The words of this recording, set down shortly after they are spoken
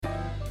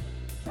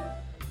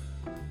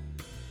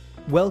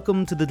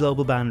Welcome to the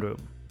Global Band Room,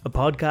 a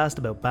podcast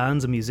about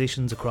bands and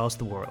musicians across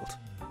the world.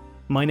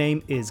 My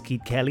name is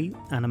Keith Kelly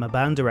and I'm a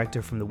band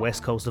director from the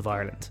west coast of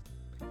Ireland.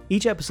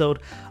 Each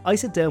episode, I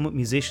sit down with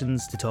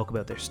musicians to talk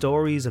about their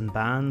stories and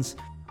bands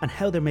and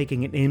how they're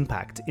making an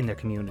impact in their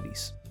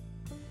communities.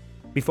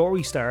 Before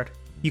we start,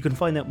 you can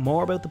find out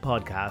more about the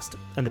podcast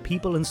and the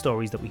people and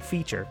stories that we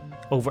feature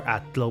over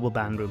at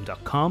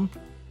globalbandroom.com,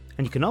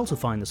 and you can also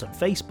find us on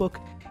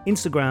Facebook,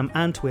 Instagram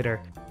and Twitter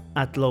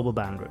at Global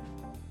Band Room.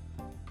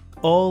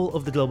 All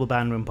of the Global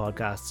Band Room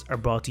podcasts are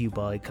brought to you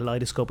by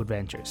Kaleidoscope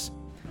Adventures.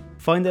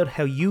 Find out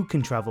how you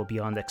can travel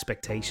beyond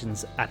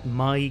expectations at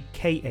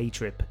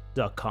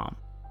mykatrip.com.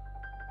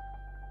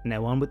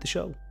 Now on with the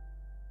show.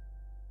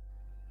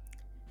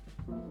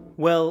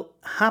 Well,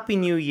 Happy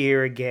New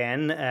Year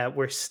again.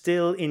 We're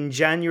still in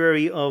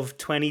January of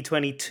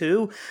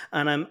 2022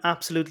 and I'm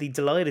absolutely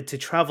delighted to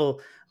travel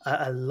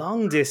a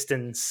long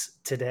distance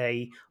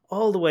today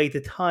all the way to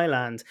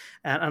Thailand,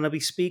 and I'll be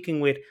speaking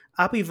with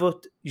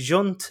Apivut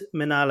Junt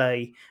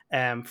Minale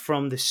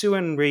from the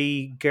Suan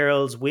Ri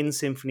Girls Wind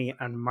Symphony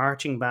and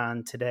Marching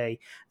Band today.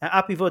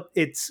 Apivut,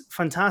 it's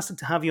fantastic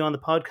to have you on the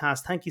podcast.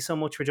 Thank you so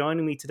much for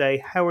joining me today.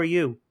 How are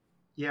you?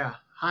 Yeah,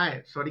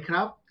 hi, Sorry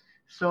Krab.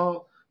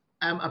 So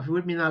I'm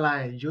Abhud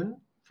Minalai Jun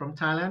from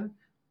Thailand.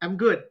 I'm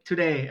good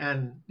today,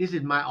 and this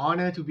is my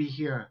honor to be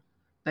here.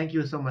 Thank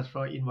you so much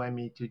for inviting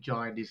me to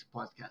join this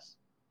podcast.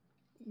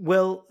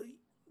 Well,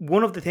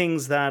 one of the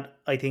things that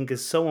I think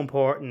is so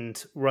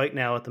important right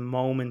now at the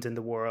moment in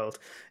the world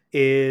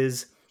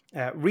is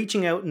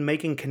reaching out and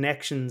making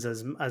connections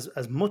as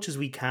much as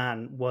we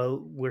can while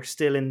we're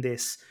still in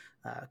this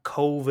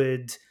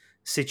COVID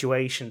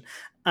situation.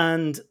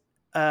 And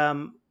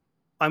um,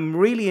 I'm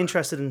really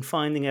interested in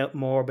finding out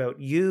more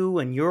about you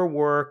and your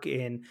work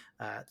in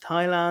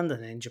Thailand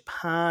and in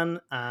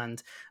Japan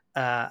and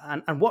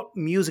what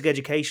music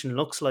education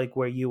looks like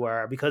where you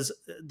are, because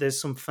there's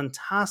some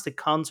fantastic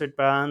concert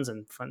bands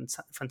and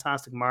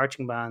fantastic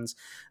marching bands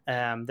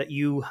that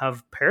you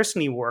have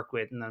personally worked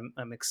with, and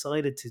I'm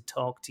excited to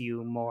talk to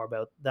you more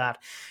about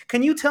that.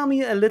 Can you tell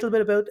me a little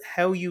bit about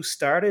how you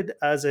started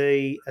as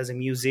a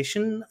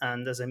musician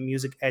and as a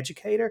music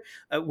educator?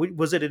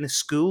 Was it in a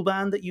school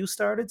band that you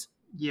started?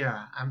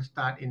 Yeah, I'm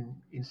start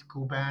in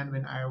school band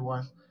when I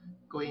was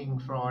going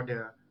for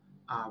the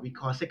we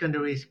call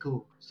secondary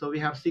school. So we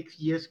have 6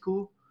 year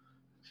school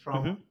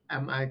from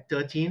Hmm. I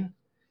 13.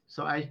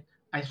 So I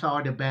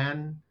saw the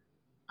band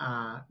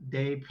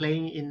they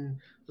playing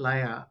in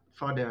like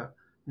for the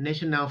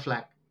national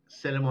flag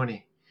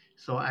ceremony.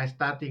 So I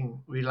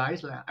starting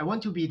realize like I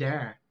want to be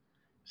there.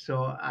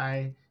 So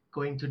I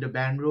going to the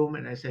band room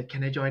and I said,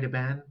 can I join the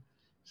band?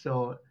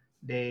 So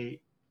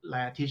they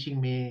like teaching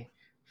me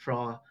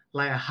for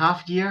like a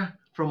half year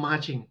from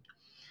marching,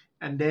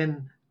 and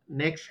then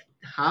next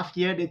half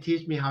year they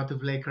teach me how to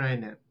play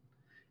clarinet,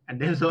 and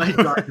then so I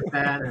joined the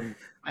band and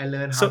I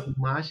learned how So to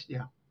march.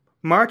 Yeah.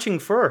 marching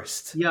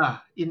first. Yeah,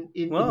 in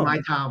Wow.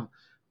 my time,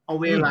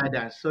 always Mm. like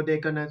that. So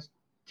they're gonna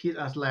teach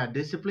us like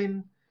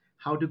discipline,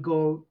 how to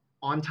go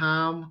on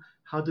time,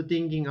 how to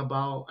thinking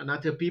about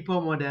another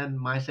people more than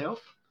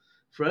myself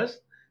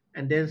first,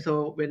 and then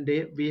so when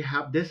we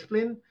have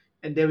discipline,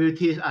 and they will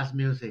teach us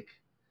music.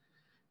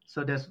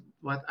 So that's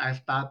what I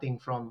starting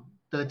from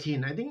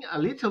 13. I think a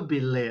little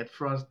bit late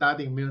for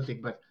starting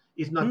music, but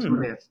it's not too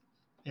Mm. late.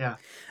 Yeah.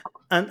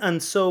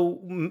 And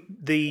so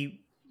the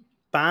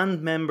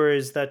band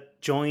members that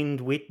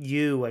joined with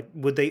you,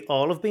 would they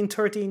all have been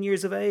 13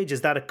 years of age? Is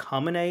that a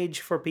common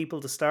age for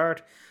people to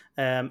start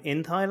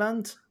in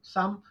Thailand?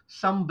 Some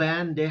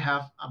band they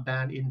have a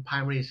band in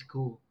primary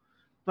school,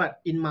 but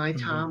in my Hmm.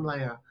 time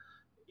like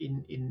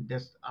in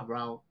that's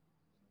around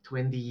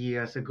 20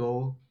 years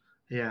ago.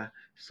 Yeah,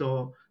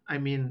 so I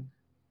mean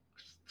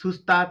to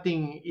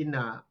starting in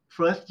a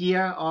first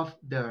year of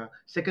the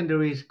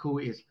secondary school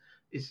is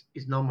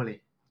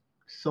normally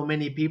so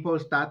many people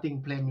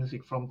starting play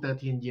music from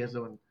 13 years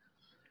old,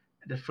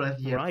 the first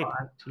year for Right.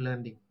 us to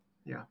learning.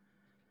 Yeah.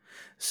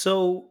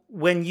 So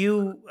when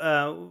you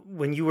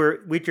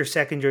were with your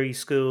secondary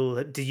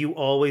school, did you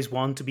always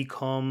want to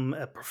become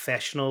a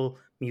professional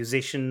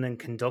musician and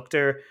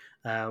conductor?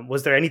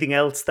 Was there anything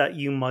else that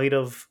you might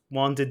have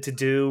wanted to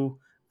do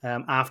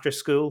after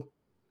school?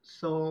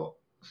 So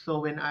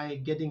when I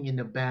getting in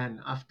the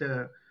band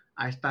after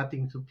I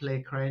starting to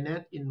play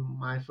clarinet in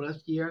my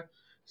first year,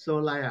 so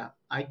like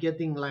I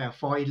getting like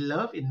fall in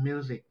love in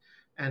music,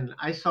 and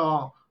I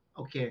saw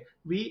okay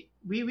we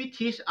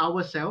teach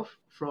ourselves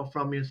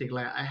from music.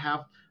 Like I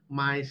have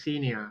my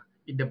senior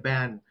in the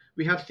band.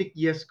 We have 6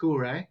 year school,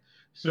 right?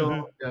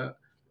 So Hmm.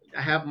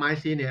 I have my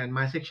senior and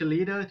my section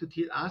leader to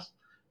teach us,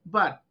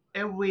 but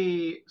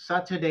every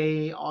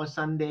Saturday or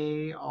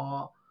Sunday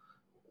or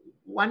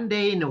one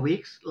day in a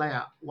week,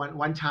 like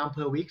one time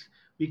per week,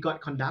 we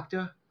got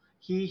conductor.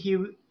 He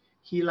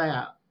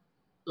like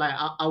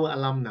our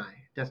alumni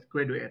just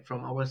graduate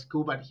from our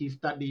school, but he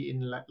study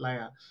in like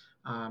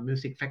a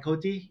music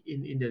faculty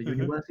in the Hmm.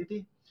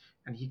 university,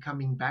 and he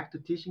coming back to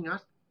teaching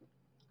us.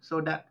 So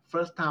that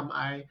first time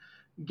I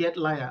get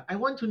like I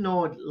want to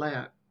know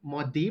like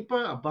more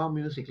deeper about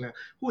music. Like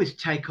who is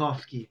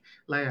Tchaikovsky?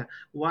 Like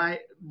why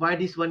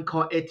this one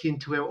called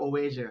 1812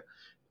 Overture?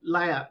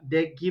 Like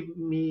they give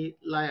me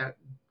like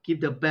give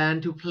the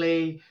band to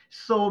play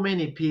so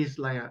many pieces.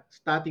 Like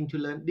starting to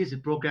learn this is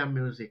program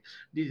music.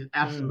 This is Mm.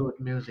 absolute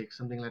music,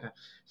 something like that.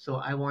 So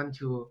I want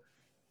to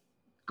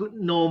could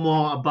know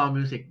more about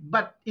music,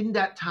 but in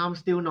that time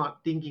still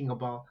not thinking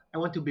about I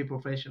want to be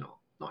professional,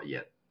 not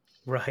yet.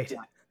 Right.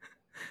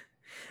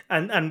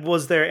 And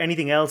was there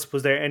anything else?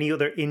 Was there any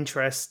other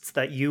interests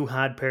that you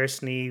had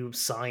personally,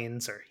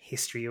 science or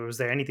history, or was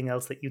there anything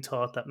else that you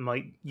thought that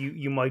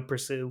you might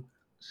pursue?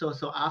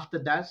 So after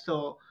that,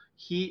 so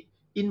he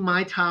in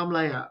my time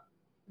like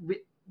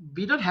we,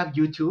 we don't have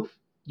YouTube.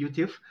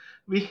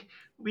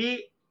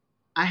 We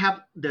I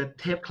have the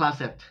tape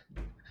cassette.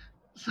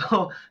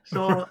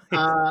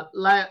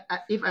 Like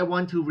if I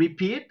want to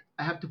repeat,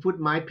 I have to put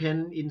my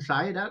pen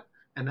inside that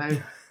and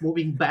I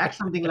moving back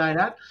something like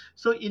that.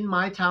 So in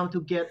my time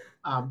to get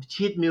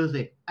sheet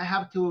music, I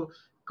have to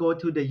go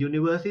to the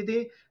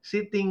university,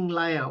 sitting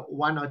like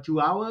 1 or 2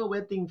 hour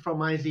waiting for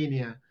my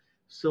senior.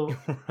 So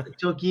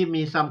to give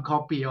me some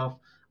copy of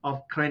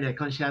clarinet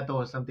concerto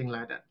or something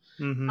like that.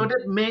 So Hmm.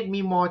 that made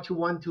me more to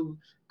want to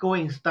go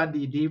and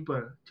study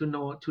deeper to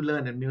know to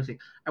learn the music.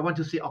 I want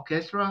to see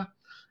orchestra.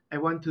 I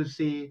want to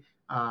see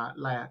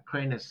like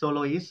clarinet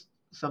soloist,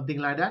 something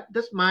like that.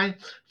 That's my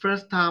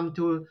first time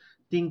to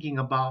thinking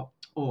about.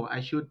 Oh,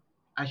 I should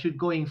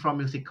going from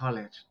music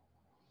college.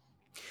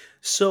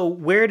 So,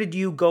 where did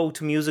you go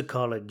to music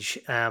college?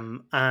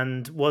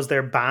 And was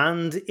there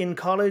band in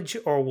college,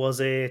 or was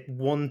it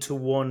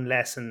one-to-one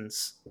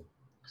lessons?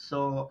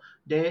 So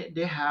they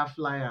have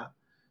like a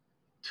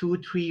 2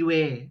 3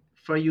 way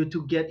for you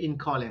to get in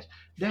college.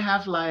 They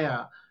have like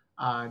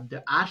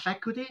the art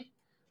faculty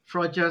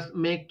for just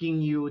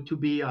making you to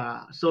be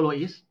a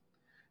soloist,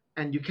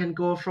 and you can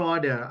go for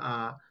the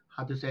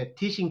how to say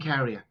teaching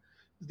career,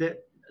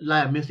 the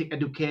like music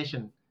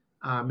education,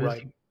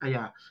 music Right,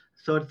 yeah.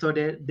 So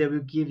they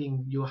will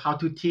giving you how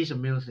to teach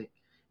music,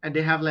 and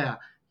they have like a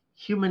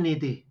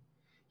humanity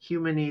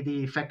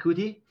humanity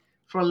faculty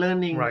for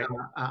learning right,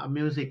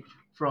 music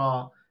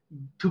for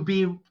to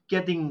be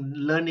getting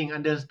learning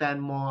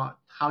understand more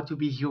how to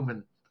be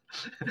human.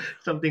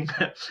 Something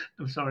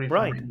I'm sorry for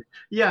my right.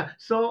 yeah.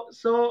 So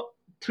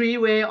 3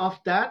 way of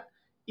that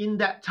in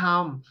that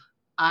time.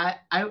 I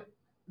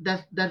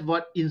That's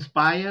what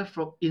inspire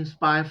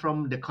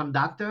from the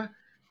conductor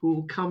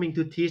who coming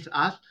to teach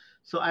us.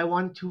 So I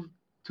want to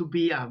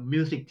be a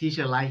music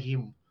teacher like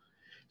him.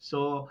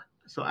 So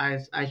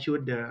I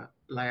should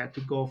like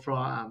to go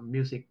for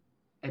music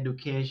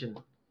education.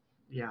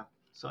 Yeah,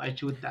 so I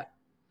choose that.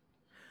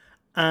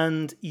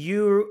 And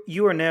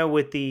you are now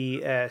with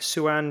the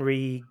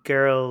Suanri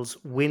Girls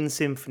Wind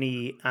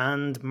Symphony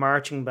and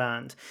Marching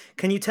Band.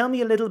 Can you tell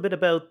me a little bit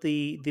about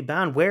the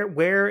band?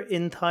 Where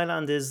in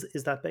Thailand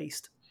is that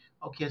based?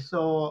 Okay,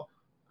 so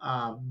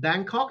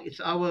Bangkok is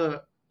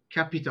our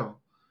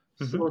capital.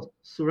 Hmm. So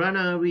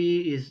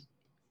Suranari is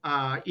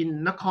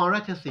in Nakhon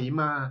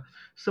Ratchasima.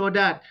 So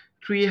that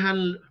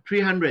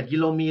 300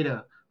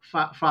 kilometer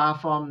far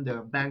from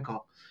the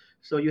Bangkok.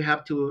 So you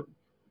have to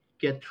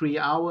get 3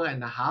 hour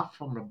and a half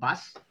from the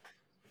bus.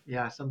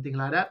 Yeah, something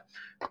like that.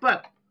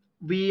 But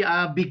we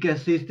are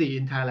biggest city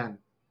in Thailand.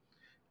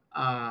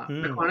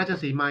 Mm. Nakhon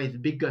Ratchasima is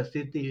biggest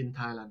city in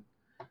Thailand,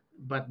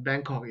 but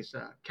Bangkok is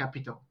a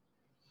capital.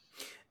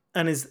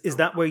 And is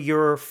that where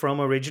you're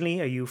from originally?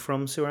 Are you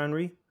from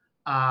Suanri?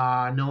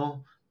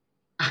 No,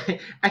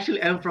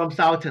 actually, I'm from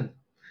Southern,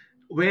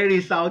 very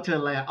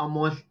Southern, like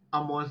almost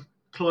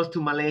close to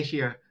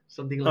Malaysia,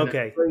 something like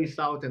that. Okay. Very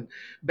Southern.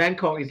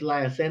 Bangkok is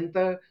like a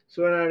center.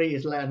 Suriname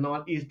is like a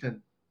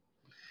northeastern.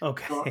 So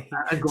Okay.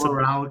 I go So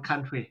around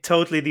country.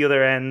 totally the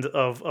other end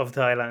of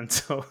Thailand.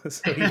 So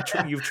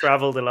you've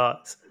traveled a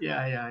lot.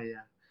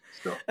 Yeah.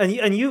 So And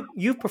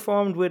you've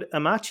performed with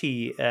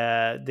Amachi,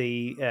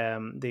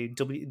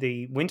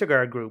 the Winter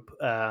Guard group,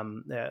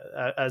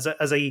 as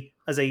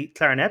a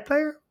clarinet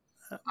player,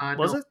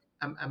 was no, it?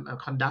 I'm a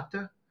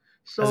conductor.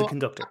 As a So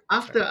conductor.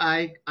 after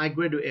Sorry. I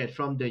graduate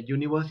from the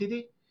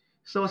university,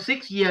 so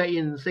 6 year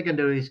in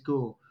secondary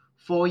school,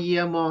 4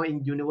 year more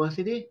in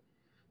university.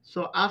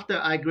 So after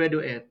I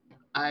graduate,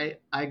 I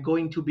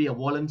going to be a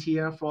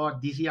volunteer for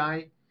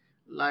DCI,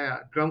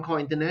 like Drum Corps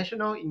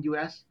International in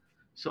US.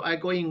 So I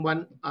going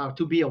one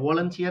to be a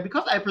volunteer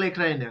because I play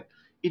clarinet.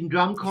 In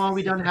drum corps,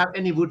 we don't have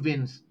any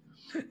woodwinds.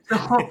 So,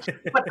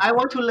 but I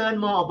want to learn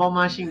more about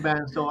marching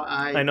band. So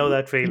I I know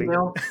that feeling.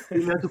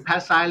 email to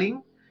Pat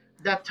Seiling.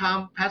 That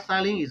time, Pat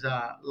Seiling is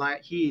a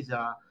like he is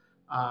a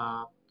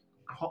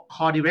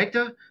corps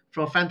director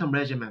for Phantom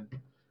Regiment.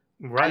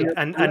 Right.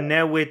 And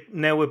now with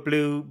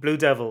Blue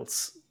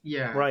Devils.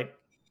 Yeah, Right.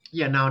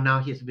 yeah. Now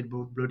he's with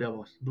Blue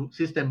Devils,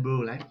 System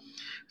Blue, right?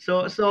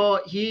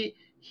 So he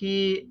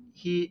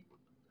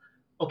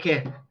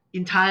okay.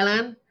 In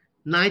Thailand,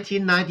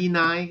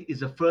 1999 is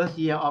the first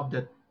year of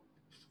the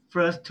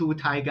first two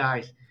Thai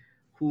guys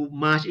who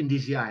marched in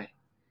DCI.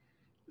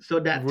 So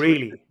that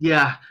Really?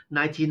 yeah,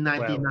 Wow.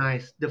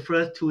 1999, the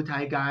first two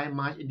Thai guy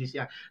march in this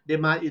year. They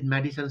march in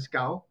Madison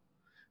Scout.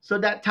 So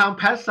that time,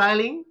 Pat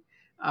Seiling,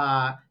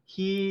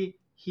 he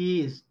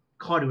is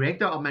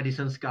co-director of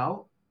Madison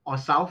Scout or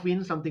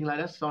Southwind, something like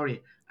that.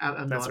 Sorry,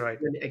 I'm That's not right.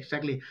 really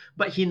exactly,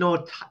 but he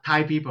know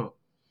Thai people.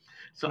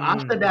 So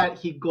after Mm. that,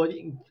 he got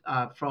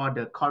for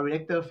the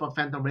co-director for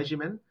Phantom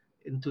Regiment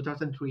in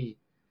 2003.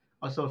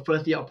 Also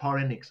first year of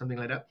Poranic, something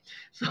like that.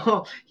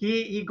 So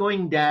he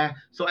going there.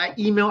 So I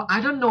email. I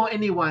don't know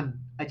anyone.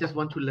 I just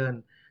want to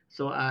learn.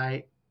 So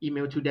I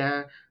email to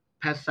there.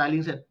 Pat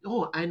Siling said,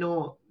 "Oh, I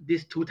know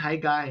this two Thai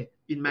guy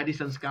in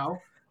Madison Scout.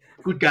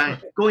 Good guy.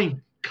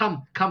 Going.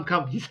 Come."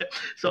 He said.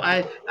 So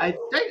I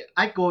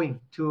going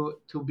to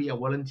be a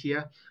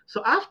volunteer.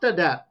 So after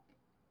that,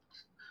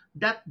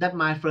 that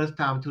my first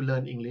time to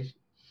learn English.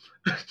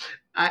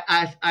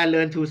 I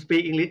learned to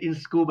speak English in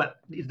school,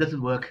 but it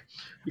doesn't work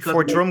because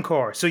For drum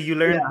corps. So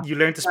yeah, you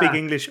learn to speak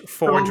yeah, English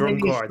for so drum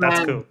many corps. That's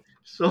slang, cool.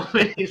 so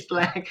many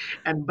slang,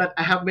 and but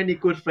I have many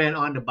good friends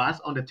on the bus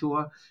on the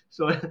tour,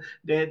 so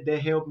they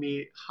help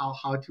me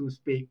how to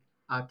speak,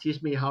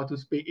 teach me how to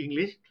speak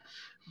English.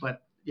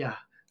 But yeah,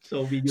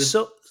 so we use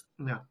So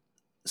yeah.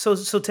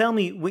 so tell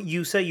me,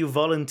 you say you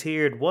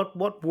volunteered.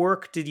 What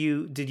work did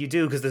you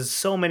do? Because there's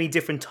so many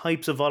different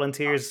types of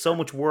volunteers, so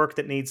much work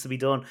that needs to be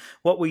done.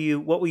 What were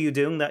you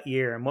doing that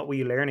year, and what were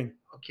you learning?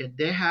 Okay,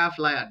 they have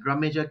like a drum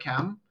major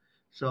camp, Hmm.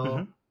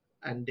 so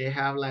and they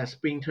have like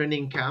spring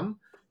training camp.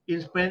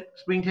 In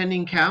spring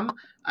training camp,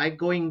 I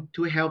going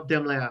to help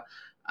them like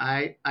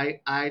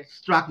I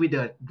struck with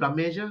the drum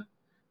major.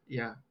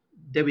 Yeah,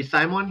 David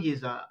Simon,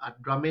 he's a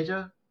drum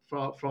major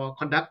for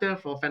conductor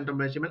for Phantom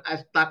Regiment. I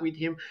stuck with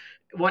him.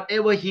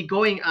 Whatever he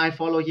going, I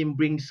follow him.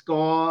 Bring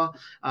score,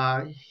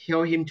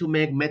 help him to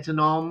make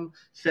metronome,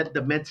 set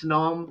the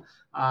metronome,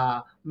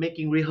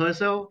 making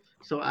rehearsal.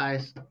 So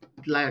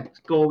like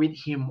go with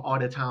him all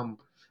the time,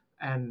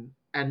 and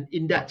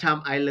in that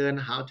time I learned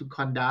how to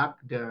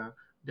conduct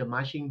the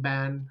marching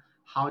band,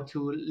 how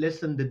to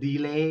listen the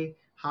delay,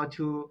 how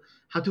to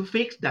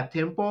fix that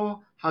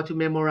tempo, how to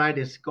memorize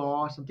the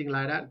score, something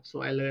like that.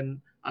 So I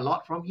learned a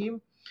lot from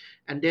him.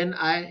 And then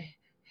I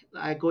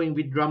going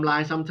with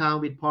drumline sometime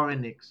with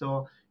Poranic.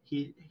 So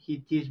he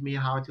teach me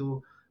how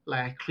to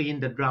like clean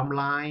the drum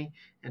line,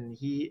 and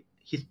he's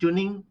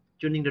tuning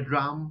the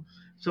drum.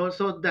 So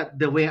that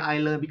the way I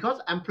learn, because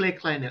I'm play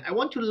clarinet. I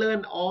want to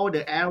learn all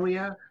the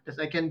area that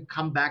I can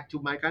come back to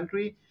my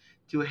country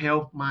to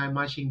help my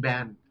marching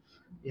band.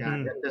 Yeah,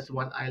 Mm. that's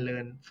what I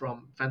learned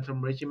from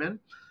Phantom Regiment.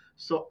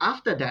 So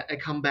after that, I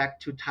come back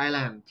to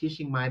Thailand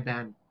teaching my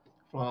band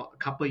for a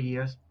couple of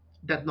years.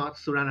 That's not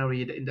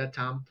Suranari in that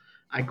time.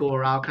 I go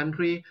around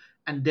country,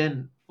 and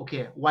then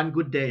okay, one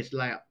good day is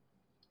like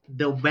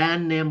the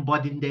band named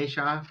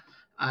Bodindesha.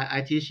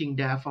 I teaching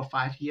there for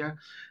 5 years.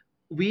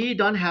 We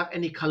don't have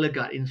any color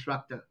guard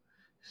instructor.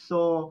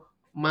 So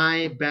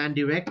my band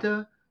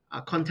director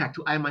contact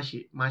to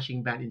Aimachi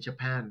marching band in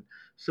Japan.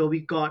 So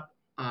we got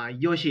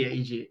Yoshi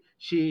Eiji.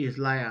 She is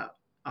like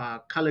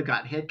a color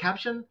guard head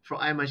caption for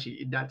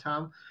Aimachi in that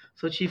time.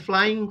 So she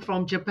flying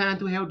from Japan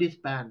to help this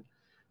band.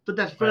 So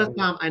that's first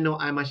Wow. time I know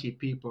Aimachi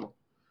people.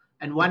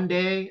 And one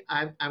day,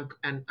 I'm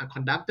a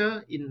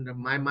conductor in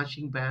my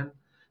marching band,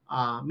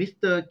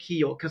 Mr.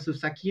 Kiyo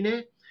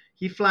Kasusakine.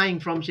 He flying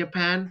from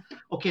Japan.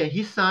 Okay,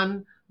 his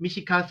son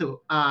Michikazu,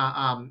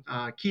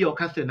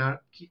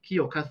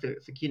 Kiyokazu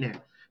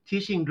Sakine,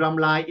 teaching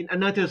drumline in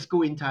another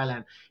school in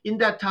Thailand. In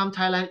that time,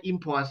 Thailand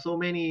import so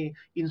many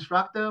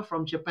instructor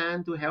from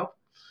Japan to help.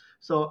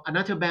 So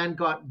another band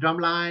got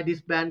drumline, this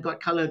band got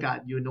color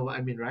guard. You know what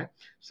I mean, right?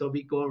 So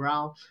we go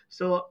around.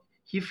 So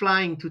he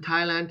flying to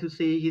Thailand to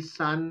see his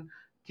son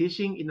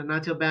teaching in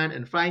another band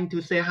and flying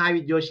to say hi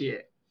with Yoshi.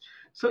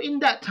 So in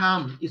that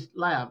time, it's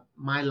like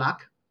my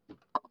luck.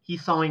 He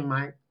saw in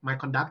my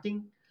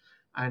conducting,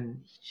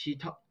 and he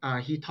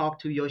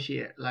talked to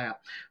Yoshi like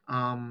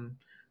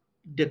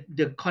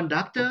the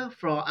conductor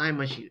for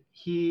iMachine.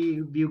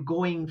 He will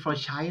going for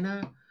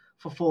China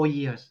for 4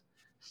 years.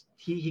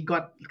 He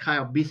got kind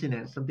of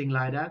business, something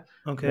like that.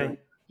 But Okay.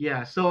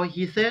 yeah, so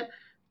he said,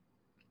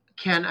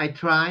 can I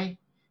try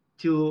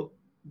to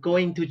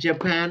going to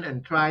Japan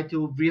and try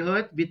to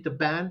rehearse with the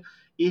band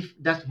if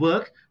that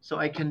work, so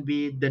I can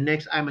be the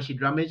next iMachine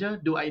drum major?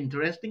 Do I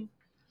interesting?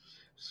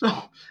 So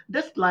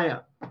that's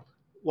like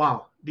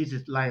wow, this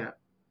is like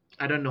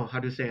I don't know how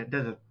to say it.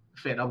 That's a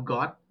fate of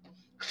God.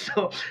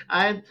 So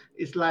I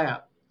it's like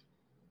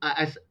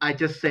I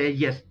just say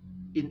yes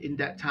in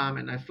that time,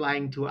 and I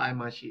flying to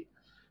Aimachi.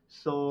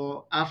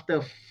 So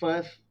after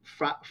first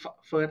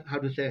how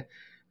to say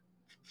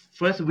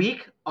first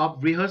week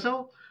of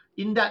rehearsal,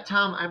 in that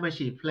time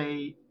Aimachi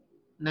play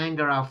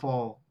Niagara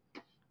Fall.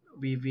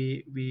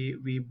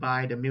 We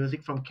buy the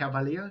music from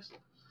Cavaliers,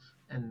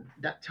 and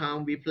that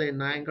time we play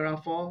Niagara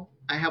Fall.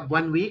 I have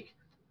 1 week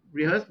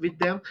rehearse with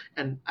them,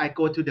 and I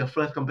go to the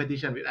first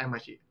competition with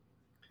Aimachi.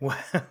 Wow.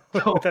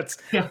 So That's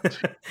yeah,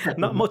 that's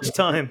not much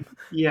time.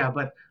 yeah,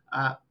 but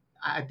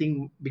I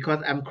think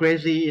because I'm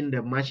crazy in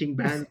the marching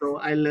band, so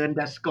I learned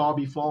that score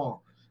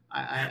before.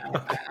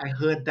 I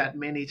heard that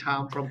many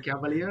times from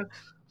Cavalier,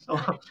 so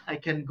I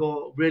can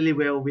go really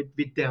well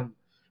with them.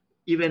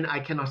 Even I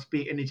cannot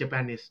speak any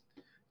Japanese.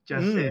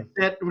 Just say Mm.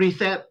 set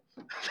reset.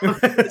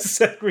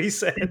 Set,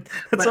 reset.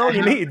 That's But I all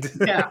you have, need.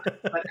 yeah,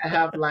 but I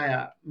have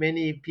like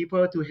many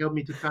people to help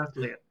me to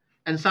translate.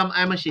 And some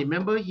Amashi,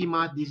 remember he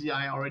marked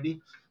DCI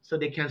already, so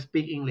they can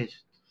speak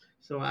English.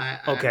 So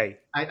Okay.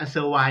 I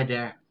survive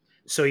there.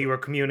 So you were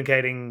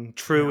communicating Yeah,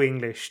 true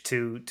English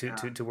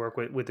yeah, to work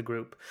with the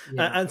group.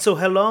 yeah. And so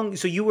how long?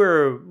 So you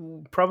were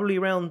probably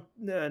around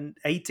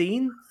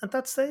 18 at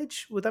that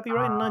stage? Would that be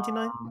right in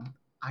 99?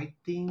 I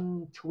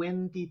think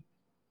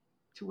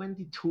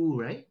 2022,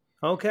 right?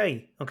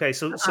 Okay. Okay.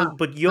 So Uh,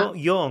 but uh, you're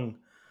young.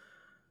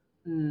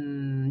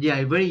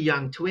 yeah, very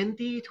young,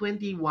 20,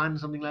 21,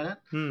 something like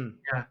that. Hmm.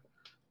 Yeah.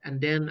 And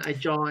then I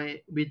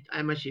joined with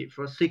Amashi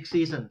for 6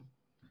 seasons.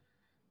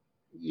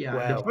 Yeah,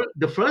 Wow.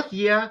 the first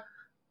year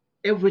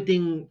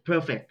everything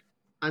perfect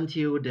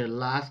until the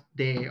last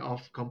day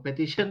of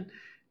competition.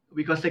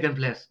 We got second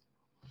place.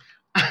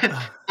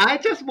 I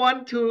just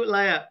want to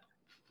like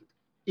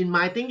in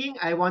my thinking,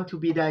 I want to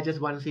be there just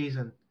 1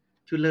 season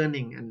to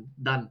learning and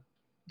done.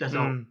 That's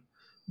all. Hmm.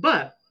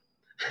 But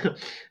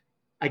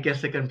I get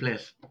second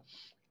place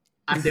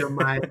under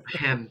my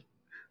hand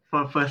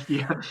for first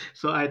year.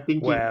 So I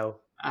thinking Wow.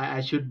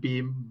 I should be,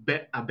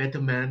 a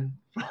better man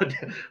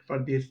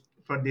for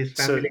for this So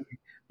family.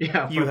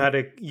 Yeah, you for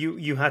had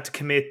you had to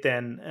commit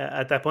then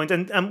at that point.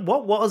 And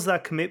what was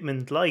that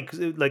commitment like?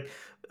 Like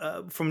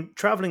from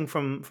traveling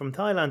from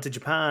Thailand to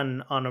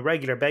Japan on a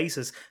regular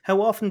basis,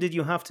 how often did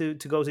you have to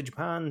go to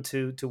Japan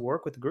to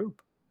work with the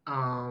group?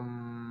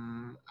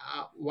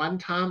 one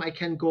time I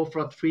can go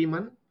for 3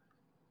 months.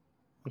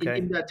 In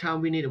Okay. that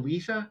time we need a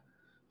visa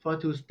for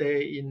to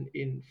stay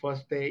in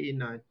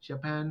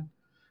Japan.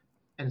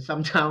 And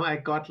sometimes I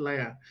got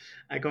like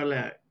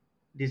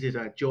this is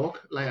a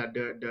joke, like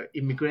the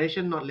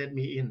immigration not let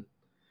me in.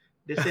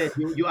 They said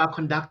you are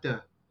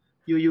conductor,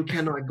 you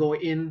cannot go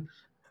in.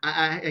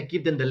 I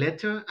give them the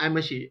letter. I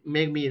must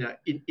make me the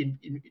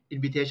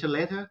invitation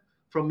letter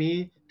for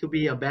me to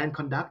be a band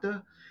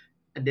conductor.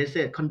 And they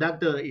said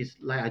conductor is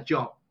like a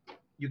job,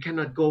 you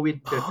cannot go with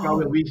the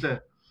travel Oh.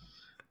 visa.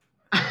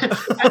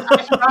 And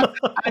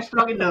I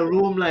stuck in the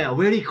room like a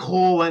very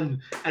cold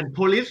one, and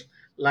police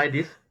like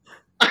this.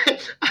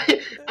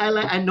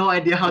 I had no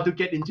idea how to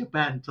get in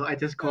Japan, so I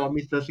just called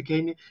Mr.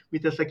 Sakine.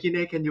 Mr.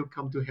 Sakine, can you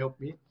come to help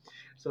me?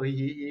 So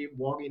he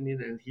walked in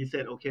and he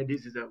said, "Okay,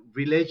 this is a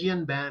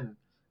religion ban.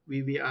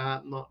 We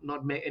are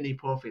not make any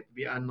profit.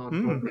 We are not Hmm.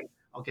 profit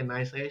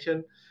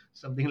organization,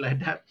 something like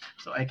that.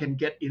 So I can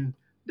get in."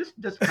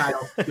 This kind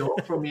of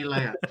joke from me,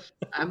 like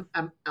I'm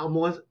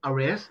almost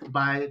arrested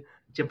by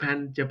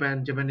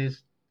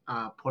Japanese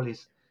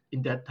police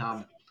in that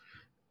time.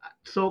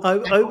 So I,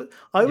 I I go,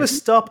 I yeah, was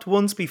stopped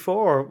once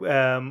before.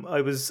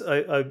 I was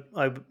at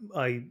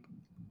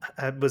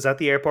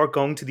the airport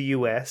going to the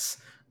US.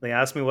 They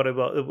asked me what I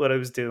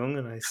was doing,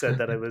 and I said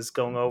that I was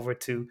going over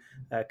to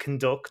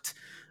conduct.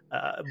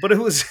 But it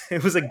was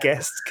it was a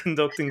guest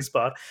conducting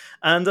spot,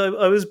 and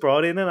I was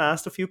brought in and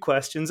asked a few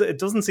questions. It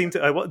doesn't seem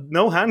to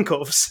no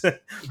handcuffs,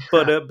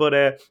 but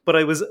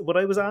I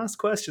was asked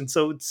questions.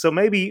 So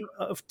maybe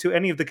to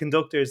any of the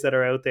conductors that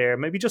are out there,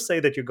 maybe just say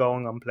that you're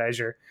going on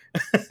pleasure.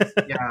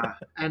 yeah,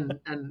 and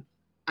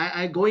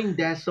I going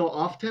there so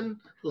often,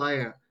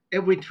 like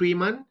every 3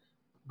 months,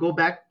 go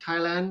back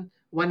Thailand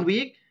 1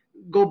 week,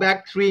 go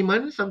back 3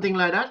 months, something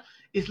like that.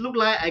 It look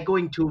like I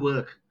going to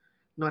work,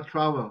 not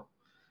travel.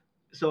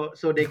 So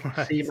they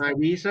see Right. my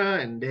visa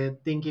and they're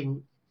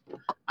thinking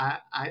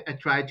I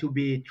try to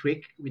be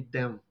trick with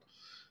them.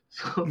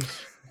 So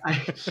I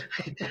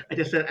I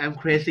just said I'm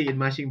crazy in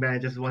marching band. I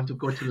just want to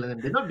go to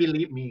learn. They don't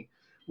believe me.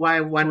 Why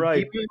when Right.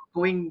 people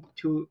going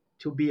to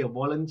be a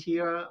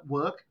volunteer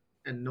work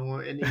and no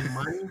any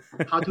money,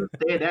 how to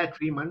stay there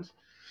 3 months,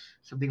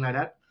 something like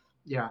that.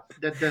 Yeah,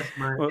 that's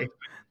my Well,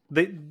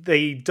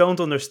 they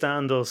don't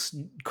understand us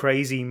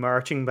crazy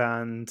marching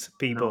band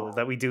people no.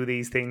 that we do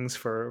these things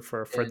for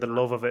They the not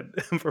love of it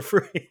for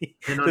free.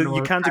 they don't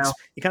know kind of,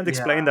 You can't yeah,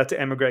 explain that to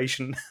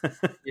emigration.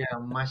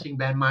 marching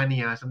band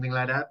mania, something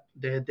like that.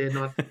 They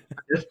not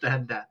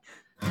understand that.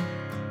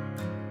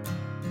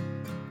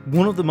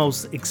 One of the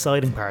most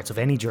exciting parts of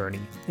any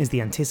journey is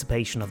the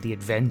anticipation of the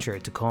adventure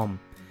to come.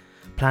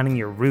 Planning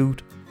your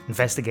route,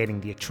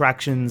 investigating the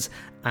attractions,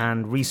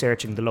 and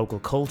researching the local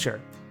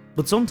culture.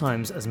 But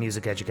sometimes, as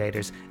music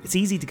educators, it's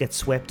easy to get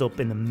swept up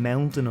in the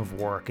mountain of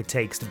work it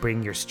takes to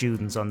bring your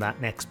students on that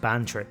next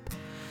band trip.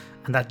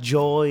 And that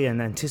joy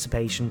and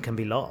anticipation can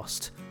be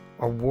lost,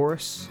 or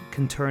worse,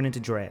 can turn into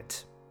dread.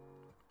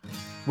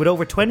 With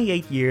over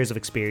 28 years of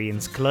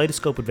experience,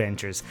 Kaleidoscope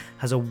Adventures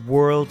has a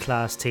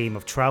world-class team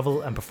of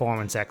travel and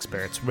performance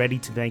experts ready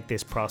to make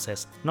this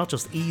process not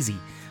just easy,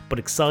 but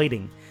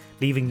exciting,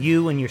 leaving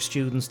you and your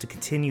students to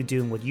continue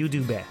doing what you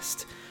do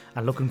best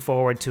and looking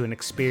forward to an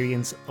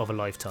experience of a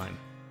lifetime.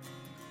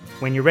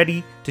 When you're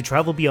ready to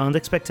travel beyond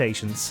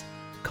expectations,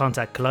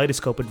 contact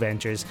Kaleidoscope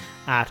Adventures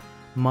at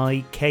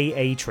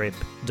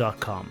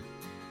mykatrip.com.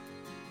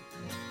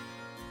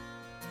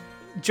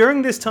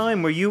 During this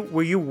time, were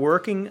you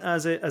working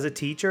as a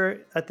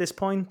teacher at this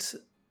point?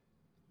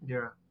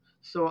 Yeah.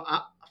 So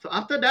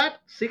after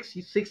that, six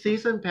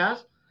season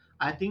passed.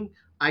 I think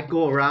I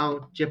go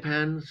around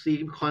Japan,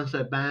 see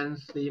concert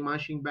bands, see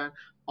marching band,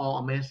 all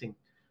amazing,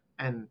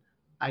 and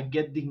I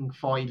getting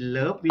fall in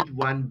love with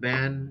one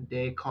band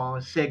they call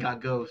Sega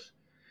Girls.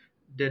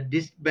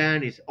 This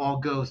band is all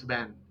girls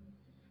band.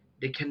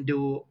 They can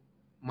do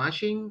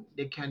marching,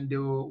 they can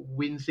do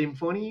wind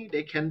symphony,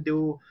 they can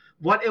do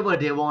whatever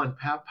they want,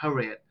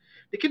 parade.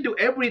 They can do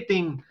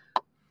everything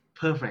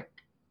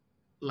perfect.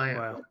 Like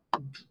Wow,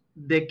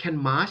 they can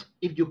march.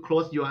 If you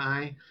close your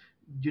eye,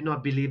 do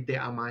not believe they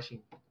are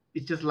marching.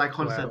 It's just like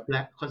wow,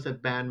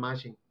 concert band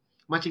marching,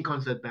 marching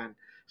concert band.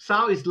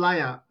 Sound is like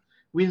a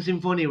wind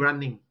symphony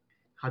running.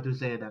 How to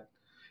say that?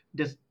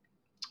 Just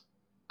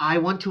I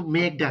want to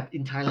make that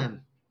in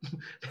Thailand.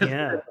 that's,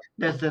 yeah.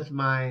 that's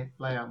my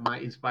my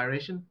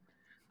inspiration.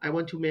 I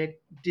want to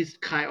make this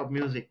kind of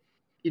music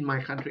in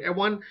my country. I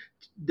want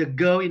the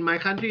girl in my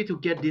country to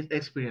get this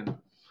experience.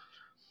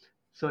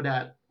 So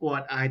that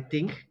what I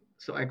think.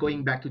 So I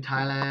going back to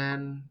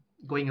Thailand,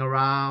 going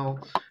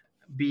around,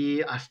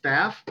 be a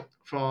staff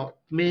for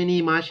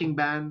many marching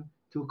band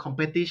to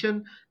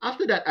competition.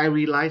 After that, I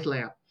realized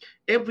like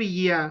every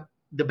year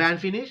the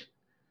band finish,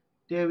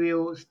 they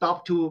will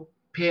stop to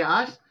pay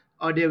us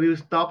or they will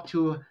stop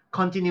to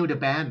continue the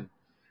band.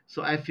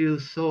 So I feel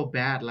so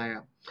bad. Like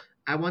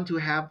I want to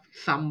have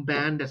some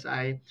band that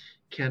I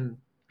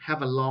can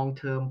have a long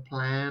term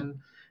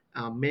plan,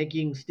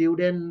 making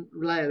student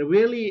like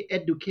really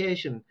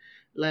education,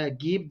 like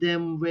give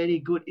them very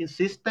good in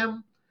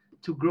system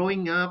to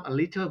growing up a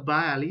little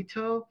by a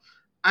little.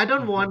 I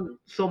don't Hmm. want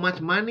so much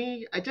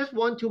money. I just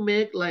want to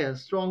make like a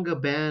stronger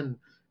band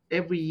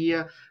every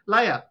year.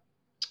 Like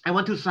I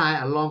want to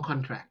sign a long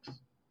contract.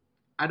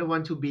 I don't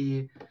want to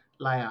be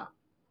like a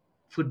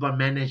football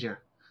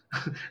manager.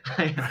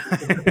 Like,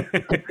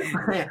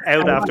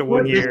 Out I'm not after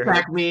one good to year.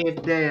 sack me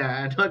there.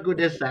 I'm not good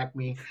at sack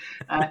me.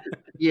 Uh,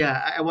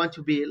 yeah, I want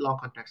to be long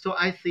contract. So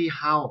I see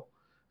how.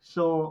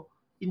 So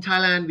in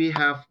Thailand, we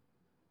have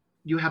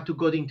you have to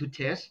go into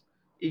test.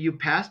 If you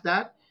pass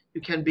that,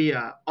 you can be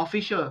a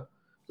official,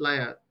 like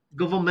a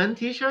government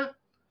teacher.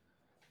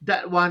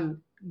 That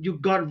one you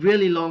got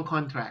really long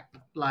contract,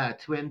 like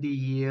 20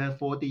 year,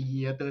 40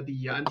 year, 30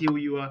 year, until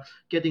you are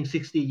getting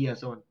 60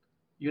 years old.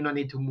 You don't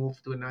need to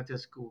move to another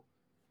school.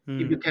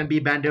 If you Hmm. can be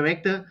band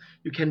director,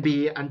 you can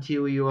be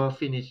until you are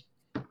finished,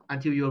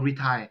 until you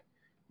retire,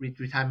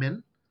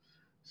 retirement,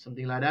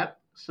 something like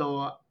that.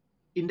 So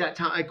in that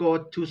time, I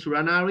go to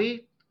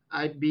Suranari.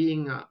 I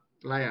being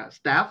like a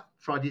staff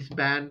for this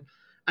band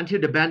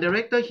until the band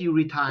director he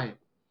retired.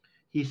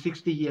 He's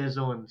 60 years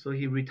old, so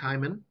he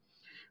retirement.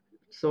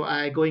 So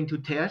I going to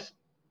test,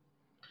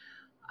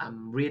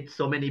 read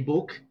so many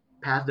books,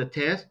 pass the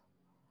test,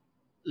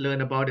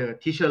 learn about the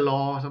teacher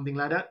law, something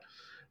like that.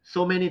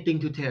 So many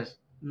things to test,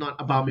 not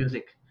about Hmm.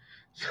 music.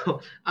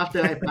 So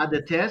after I pass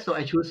the test, so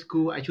I choose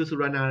school, I choose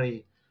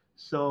Ranari.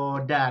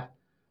 So that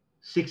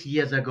 6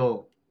 years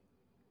ago.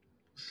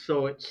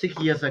 So 6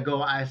 years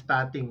ago, I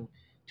starting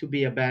to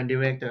be a band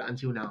director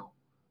until now,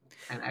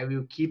 and I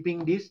will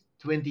keeping this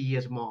 20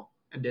 years more,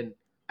 and then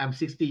I'm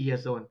 60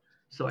 years old,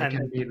 so I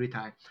can And be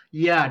retired.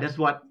 Yeah,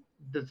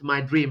 that's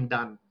my dream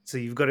done. so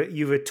you've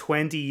a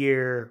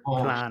 20-year Oh,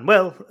 plan.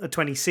 Well, a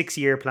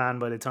 26-year plan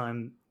by the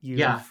time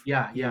yeah,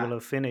 you yeah. will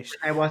have finished.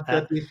 When I was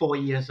Uh, 34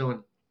 years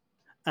old.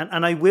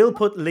 and I will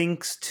put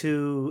links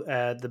to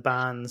the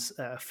band's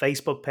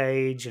Facebook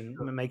page and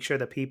make sure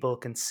that people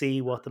can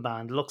see what the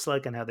band looks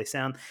like and how they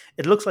sound.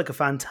 It looks like a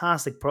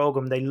fantastic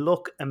program. They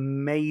look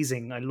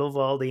amazing. I love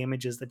all the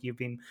images that you've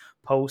been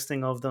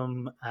posting of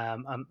them.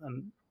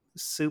 I'm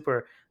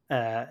super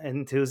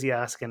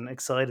enthusiastic and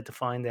excited to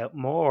find out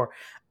more.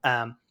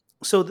 Um,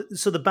 so the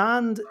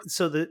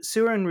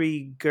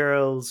Suranri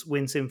Girls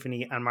Wind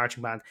Symphony and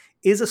Marching Band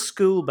is a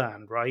school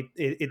band, right?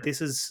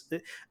 This is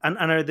and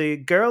are the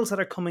girls that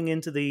are coming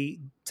into the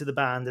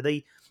band, are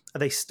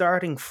they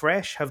starting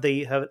fresh? Have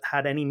they have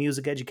had any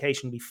music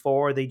education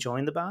before they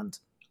join the band?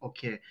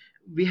 Okay,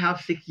 we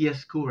have 6 year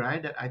school,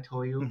 right? That I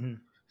told you. Hmm.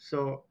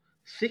 So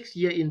 6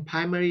 year in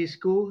primary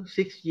school,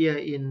 6 year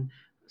in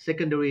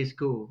secondary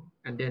school,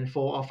 and then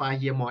 4 or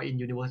 5 year more in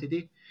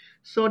university.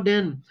 So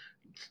then,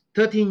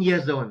 13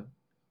 years old,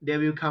 they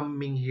will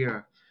coming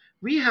here.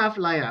 We have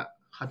like a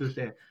how to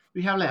say?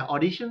 We have like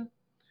audition,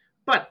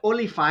 but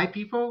only 5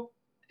 people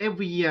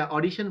every year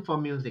audition for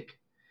music.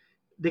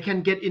 They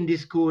can get in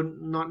this school,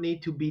 not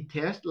need to be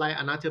test like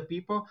another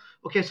people.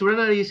 Okay,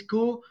 Suranari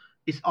school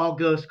is all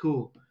girls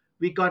school.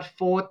 We got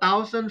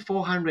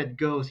 4,400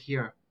 girls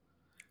here.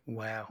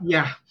 Wow.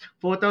 Yeah,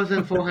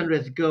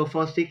 4,400 girls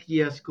for 6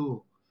 year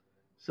school.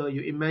 So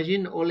you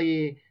imagine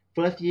only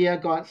first year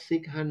got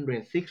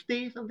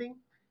 660 something,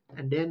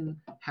 and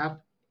then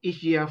have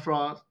each year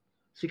for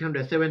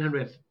 600,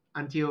 700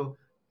 until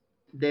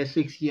their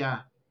 6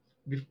 year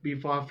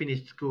before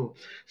finish school.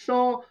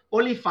 So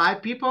only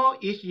 5 people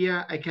each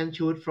year I can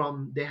choose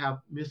from. They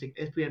have music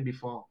experience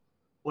before.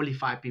 Only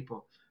 5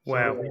 people.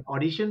 So Wow. they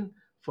audition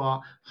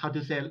for how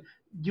to say.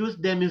 use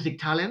their music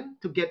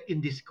talent to get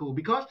in this school,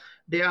 because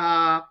there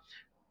are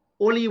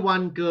only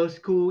one girls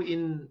school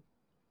in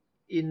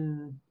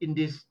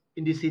this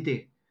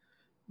city.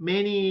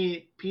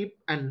 Many people,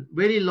 and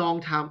very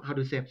long time, how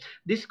to say,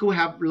 this school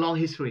have long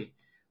history.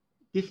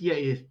 This year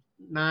is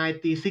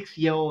 96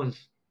 year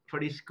olds for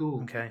this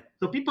school. Okay.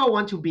 So people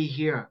want to be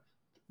here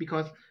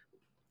because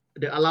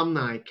the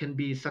alumni can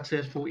be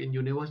successful in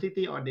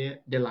university or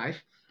their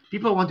life.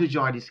 People want to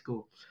join this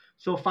school.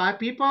 So 5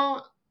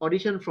 people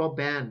audition for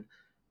band,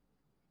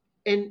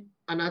 and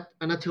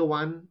another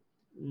one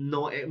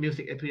no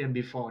music experience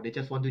before. They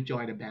just want to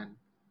join the band.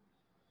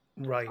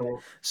 Right.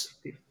 So S-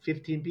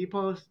 15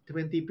 people,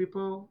 20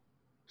 people,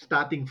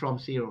 starting from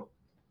zero.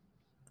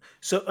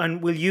 So,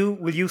 and will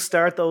you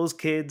start those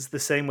kids the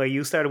same way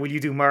you started? Will you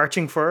do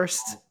marching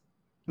first?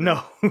 No,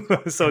 No.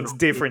 no, So it's cannot.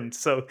 different.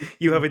 So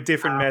you have a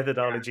different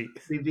methodology.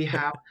 We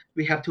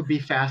have to be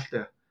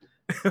faster.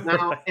 Now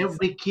Right.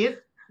 every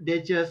kid,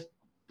 they just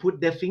put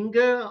their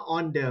finger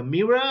on the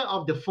mirror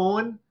of the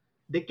phone.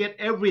 They get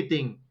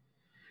everything.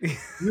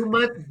 You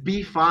must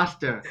be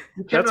faster.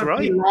 You That's cannot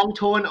be right. long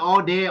tone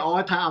all day,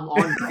 all time,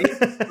 all night.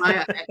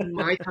 Like in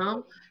my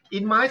time,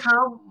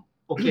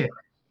 okay,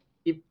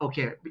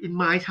 in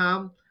my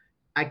time,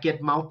 I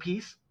get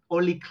mouthpiece,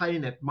 only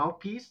clarinet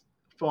mouthpiece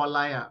for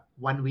like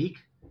 1 week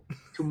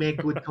to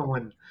make good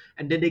tone,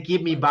 and then they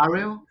give me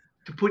barrel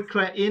to put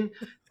in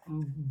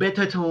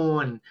better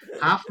tone,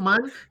 half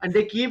month, and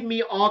they give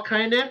me all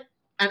clarinet,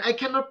 and I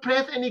cannot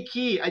press any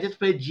key. I just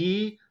play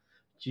G,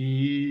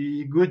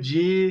 G, good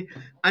G,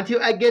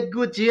 until I get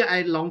good G.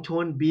 I long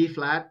tone B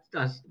flat,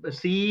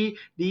 C,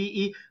 D,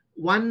 E,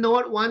 one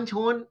note, one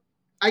tone.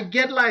 I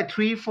get like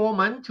 3 4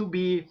 months to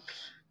be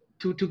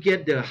to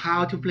get the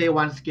how to play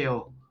one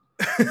scale.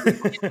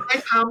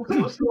 My time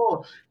so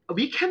slow.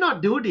 We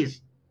cannot do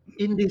this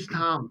in this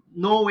time.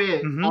 No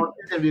way. Hmm.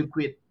 Orchestra will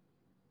quit.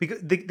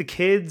 Because the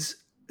kids,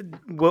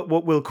 what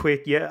will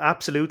quit? Yeah,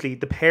 absolutely.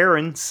 The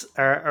parents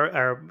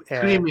are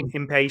Screaming,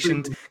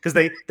 impatient screaming. because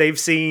they've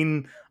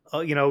seen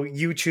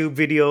YouTube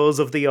videos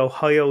of the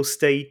Ohio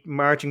State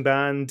marching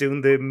band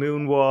doing the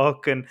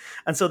moonwalk,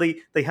 and so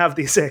they have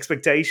this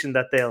expectation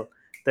that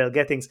they'll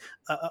get things.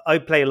 I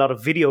play a lot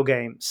of video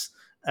games,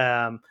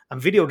 and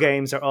video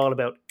games are all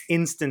about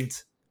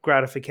instant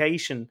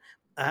gratification.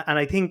 And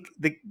I think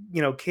the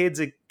kids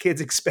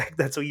expect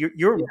that. So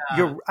Yeah,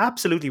 you're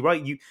absolutely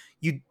right.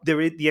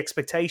 The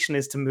expectation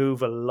is to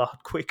move a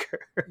lot quicker.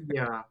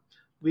 yeah.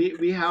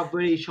 We have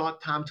very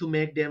short time to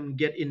make them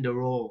get in the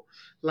role.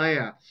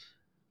 Like,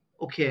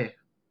 okay,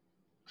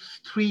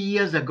 3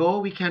 years ago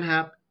we can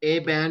have A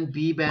band,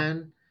 B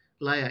band,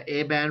 like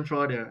A band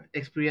for the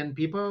experienced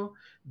people,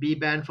 B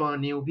band for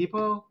new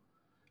people.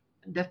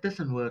 That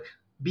doesn't work.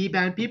 B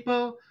band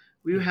people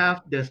will Yeah,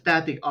 have the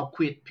static or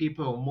quit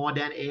people more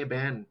than A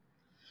band.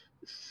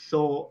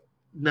 So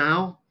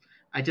now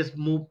I just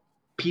move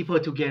people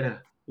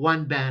together,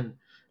 one band,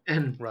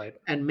 and right.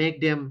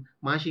 make them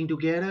marching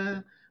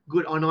together.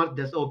 Good or not,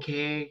 that's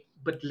okay.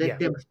 But let Yeah.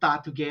 them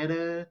start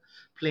together,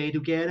 play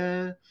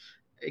together.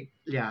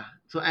 Yeah.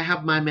 So I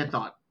have my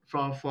method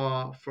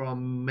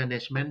from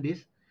management.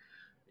 This.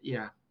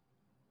 Yeah.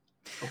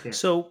 Okay.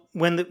 So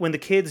when the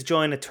kids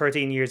join at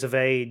 13 years of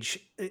age,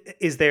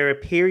 is there a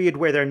period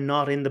where they're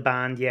not in the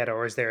band yet,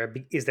 or is there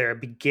a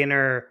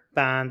beginner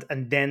band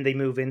and then they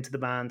move into the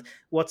band?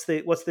 What's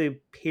the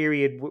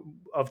period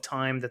of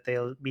time that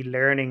they'll be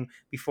learning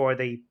before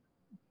they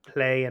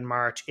play and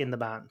march in the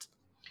band?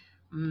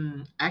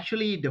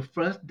 Actually, the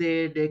first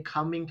day they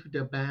coming to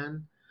the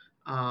band,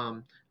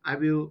 I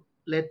will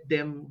let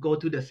them go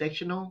to the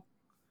sectional.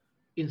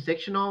 In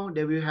sectional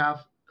they will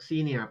have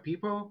senior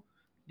people.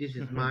 This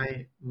is Hmm.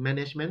 my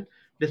management.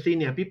 The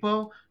senior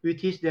people will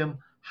teach them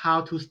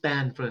how to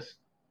stand first,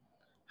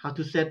 how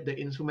to set the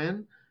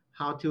instrument,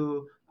 how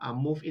to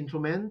move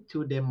instrument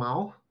to their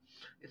mouth,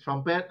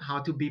 trumpet, how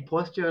to be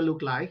posture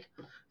look like.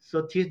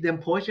 So teach them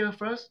posture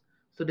first,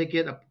 so they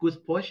get a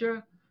good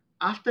posture.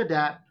 After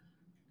that,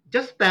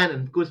 just stand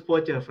in good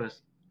posture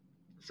first.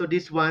 So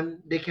this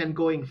one they can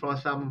go in for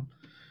some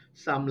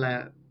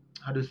like,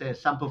 how to say,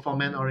 some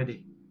performance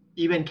already,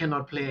 even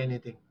cannot play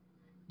anything.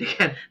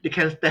 They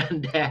can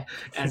stand there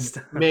and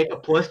make a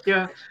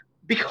posture,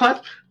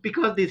 because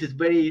this is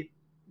very,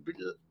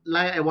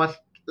 like I was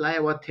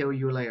tell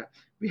you, like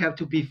we have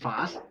to be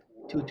fast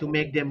to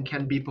make them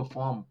can be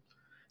performed.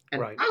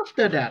 And Right.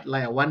 after that,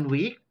 like 1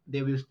 week,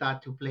 they will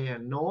start to play a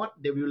note.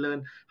 They will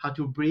learn how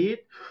to breathe,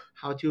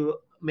 how to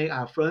make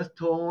our first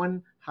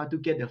tone, how to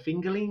get the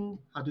fingering,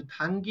 how to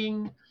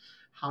tonguing,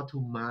 how to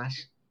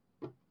march,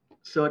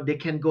 so they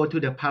can go to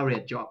the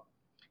parade job.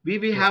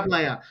 We have Right.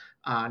 like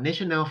a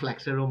national flag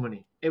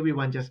ceremony.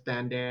 Everyone just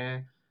stand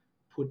there,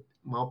 put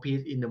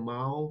mouthpiece in the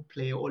mouth,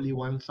 play only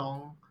one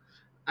song.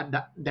 And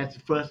that's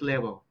first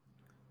level.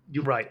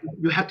 You Right.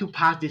 you have to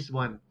pass this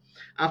one.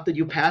 After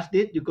you pass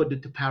it, you go to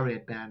the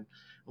parade band.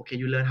 Okay,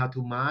 you learn how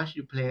to march.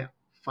 You play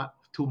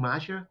two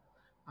marcher,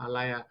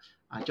 like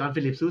John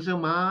Philip Sousa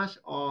march,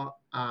 or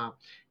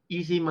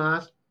easy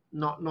march,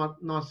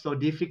 not so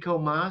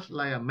difficult march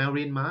like a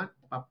Marine march.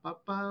 pa, pa,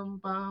 pam,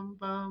 pam,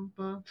 pam,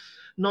 pam.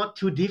 Not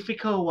too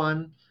difficult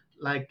one,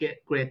 like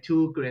grade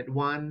two, grade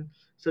one.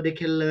 So they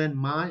can learn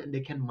march and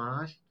they can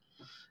march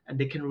and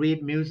they can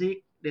read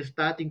music. They're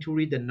starting to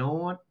read the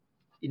note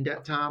in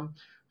that time.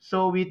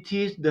 So we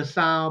teach the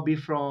sound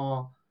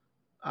before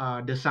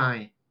the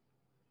sign.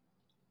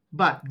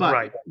 But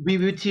Right. we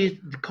will teach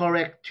the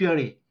correct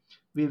theory.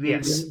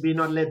 Yes. We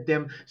not let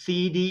them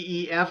C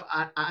D E F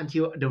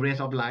until the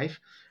rest of life.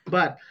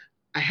 But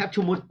I have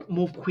to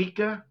move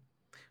quicker.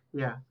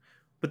 Yeah,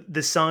 But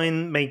the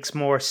sign makes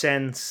more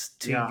sense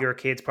to yeah, your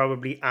kids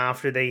probably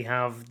after they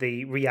have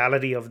the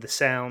reality of the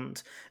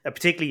sound,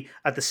 particularly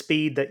at the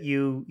speed that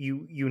you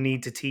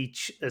need to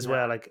teach as yeah,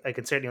 well. Like I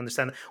can certainly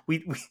understand.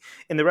 We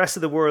in the rest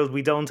of the world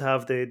we don't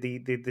have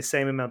the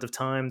same amount of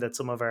time that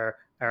some of our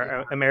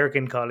yeah,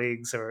 American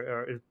colleagues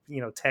or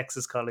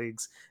Texas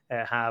colleagues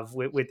have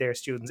with their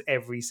students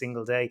every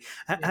single day.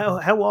 yeah,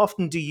 How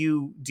often do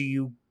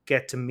you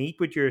get to meet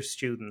with your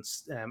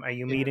students? Are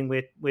you yeah. meeting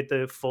with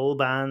the full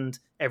band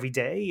every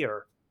day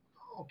or?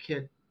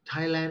 Okay,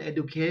 Thailand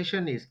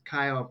education is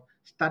kind of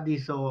study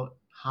so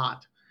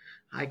hard.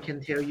 I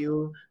can tell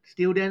you,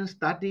 students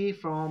study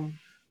from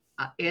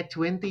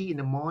 8:20 in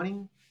the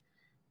morning,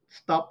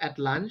 stop at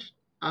lunch.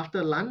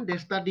 After lunch, they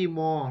study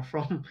more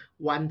from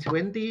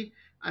 1:20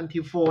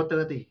 until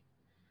 4:30,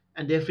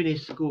 and they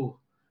finish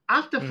school.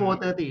 After Hmm,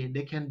 4:30,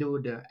 they can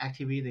do the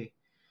activity.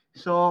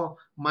 So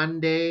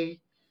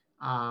Monday,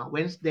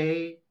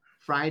 Wednesday,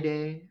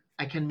 Friday,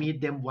 I can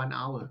meet them 1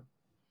 hour.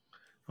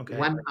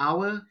 okay. 1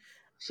 hour.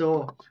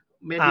 So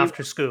maybe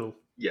After school.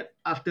 yeah,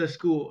 after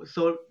school.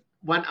 So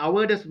 1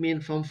 hour does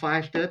mean from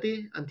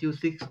 5:30 until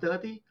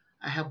 6:30.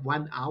 I have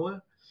 1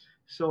 hour.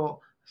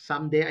 So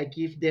someday I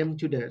give them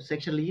to the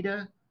section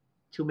leader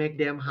to make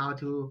them how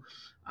to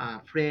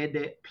play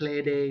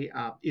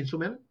the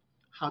instrument,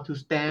 how to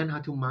stand, how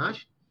to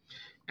march,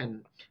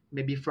 and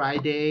maybe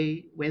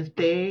Friday,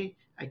 Wednesday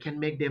I can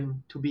make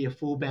them to be a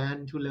full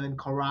band to learn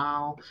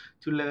chorale,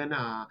 to learn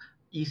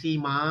easy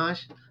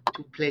march,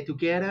 to play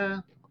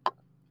together.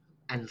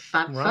 And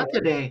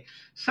Right.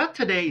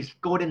 Saturday is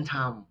golden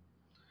time.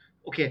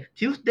 Okay,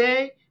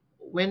 Tuesday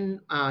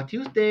when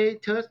Tuesday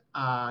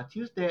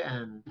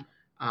and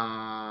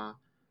uh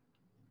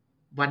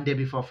one day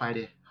before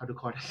Friday. How to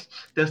call it?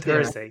 Thursday,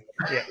 Thursday.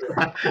 Yeah.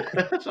 right?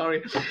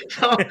 Sorry.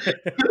 So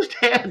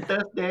Tuesday and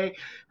Thursday,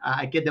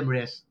 I get them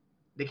rest.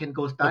 They can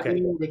go Okay.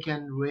 study. They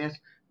can rest.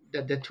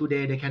 The 2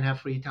 day they can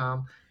have free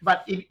time.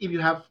 But if you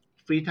have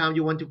free time,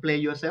 you want to play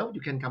yourself,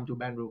 you can come to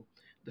band room.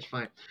 That's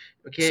fine.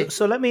 So, Okay.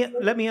 so let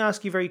me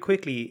ask you very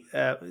quickly,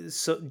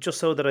 so just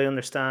so that I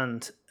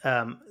understand,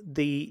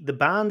 the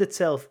band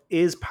itself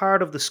is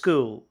part of the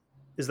school.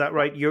 Is that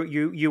right?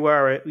 You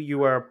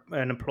are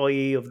an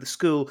employee of the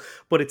school,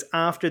 but it's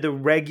after the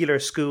regular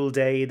school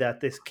day that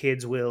the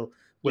kids will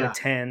Yeah.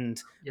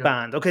 attend Yeah.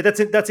 band. Okay,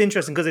 that's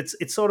interesting because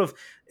it's sort of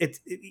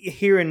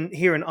here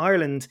in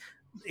Ireland.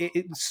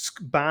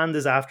 Band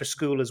is after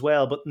school as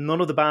well, but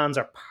none of the bands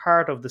are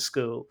part of the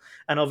school,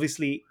 and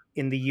obviously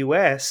in the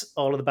US,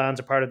 all of the bands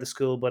are part of the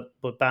school, but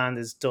band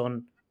is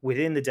done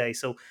within the day.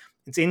 So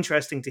it's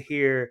interesting to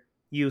hear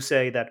you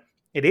say that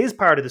it is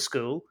part of the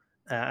school,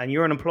 and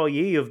you're an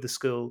employee of the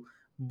school,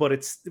 but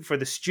it's for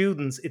the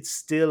students. It's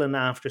still an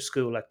after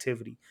school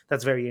activity.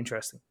 That's very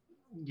interesting.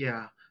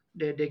 Yeah,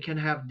 they can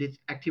have this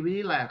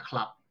activity like a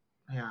club.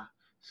 Yeah,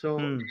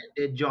 so Hmm.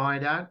 they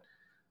join that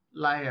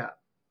like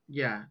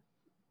yeah,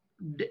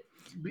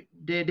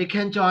 they, they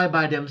can join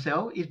by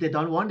themselves. If they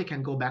don't want, they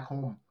can go back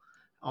home,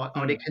 or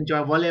they Hmm. can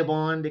join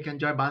volleyball, they can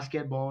join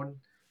basketball,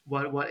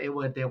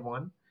 whatever they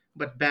want.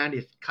 But band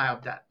is kind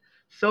of that.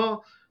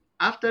 So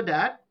after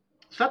that,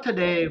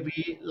 Saturday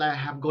we like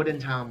have golden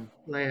time,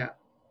 like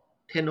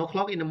 10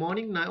 o'clock in the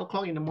morning, 9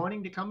 o'clock in the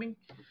morning they coming.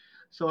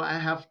 So I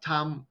have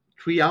time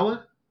 3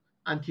 hour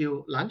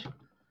until lunch.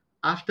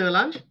 After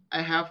lunch,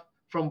 I have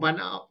from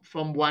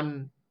from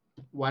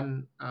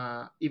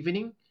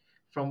evening,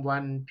 from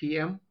 1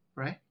 p.m.,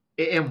 right?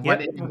 A.m.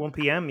 1 Yep. a.m.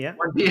 1 p.m. Yeah.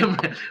 1 p.m.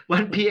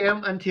 1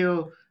 p.m.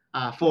 until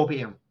 4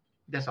 p.m.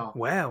 That's all.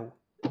 Wow.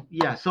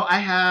 Yeah, so I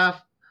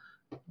have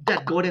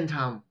that golden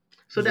time.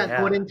 So that Yeah.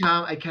 golden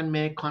time, I can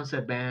make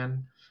concert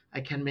band.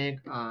 I can make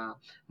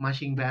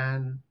marching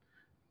band.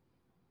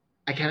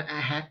 I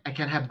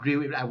can have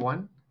grill if I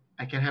want.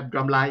 I can have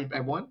drum line if I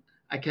want.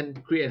 I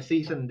can create a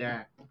season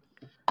there.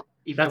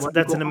 If I That's want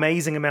to that's go an out,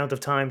 amazing amount of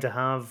time to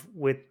have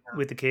with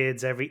the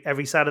kids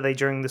every Saturday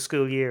during the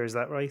school year. Is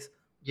that right?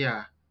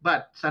 yeah.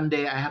 But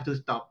Sunday I have to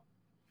stop.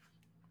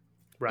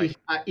 Right.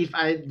 If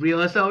I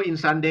rehearsal in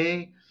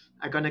Sunday,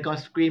 I gonna go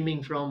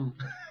screaming from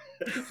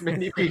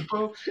many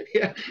people.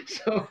 Yeah.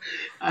 So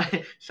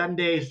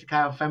Sunday is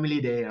kind of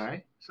family day,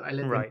 right? So I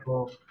let them Right.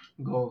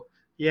 go.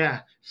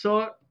 Yeah.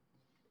 So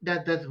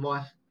that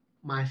was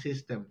my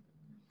system.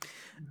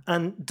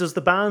 And does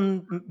the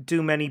band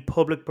do many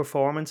public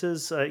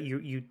performances?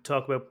 You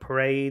talk about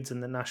parades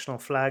and the National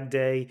Flag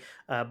Day,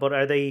 but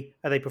are they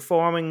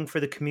performing for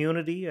the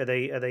community? Are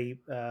they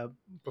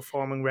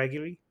performing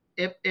regularly?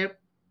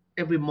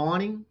 Every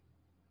morning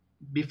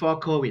before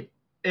COVID,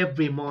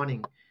 every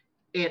morning.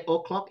 8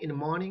 o'clock in the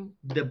morning,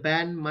 the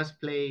band must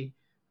play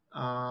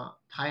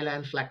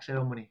Thailand flag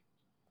ceremony.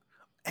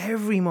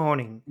 Every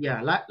morning.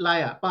 Yeah, like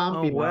a pam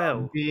Oh pi bam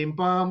wow. pim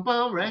pam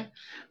pam, right?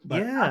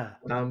 But Yeah.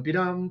 pam pi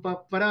dum pa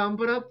pa dum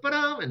pa dum pa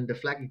dum, and the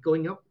flag is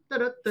going up. Da,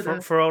 da, da, da.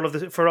 For all of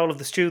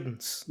the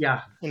students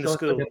Yeah, in the so the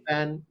school.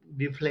 band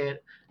we played.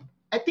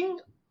 I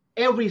think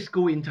every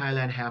school in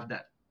Thailand have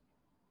that.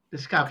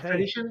 This kind of Okay.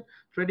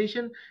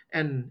 tradition,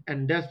 and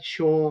that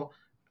show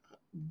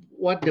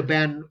what the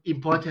band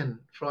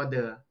important for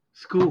the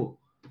school.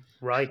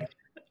 Right.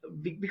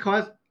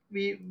 Because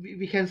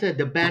we can say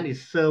the band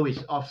is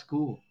service of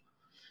school.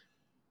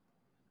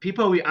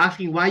 People will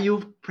asking why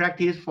you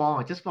practice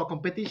for just for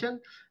competition.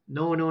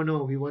 No, no,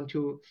 no, we want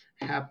to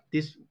have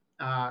this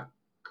uh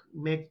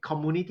make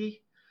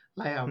community,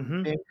 like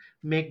Hmm.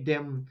 make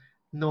them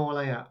know,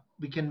 like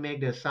we can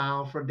make the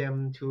sound for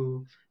them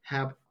to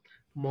have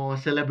more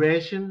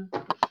celebration.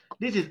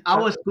 This is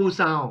Uh, our school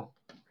sound.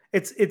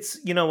 it's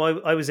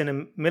I was in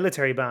a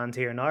military band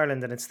here in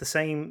Ireland, and it's the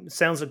same.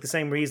 Sounds like the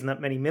same reason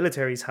that many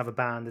militaries have a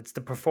band. It's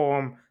to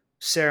perform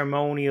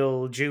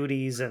ceremonial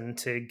duties and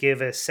to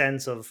give a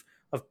sense of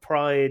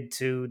pride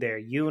to their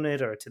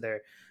unit or to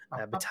their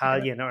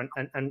battalion, or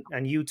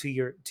and you to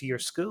your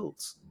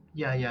schools.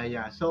 Yeah, yeah,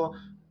 yeah. So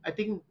I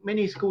think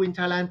many school in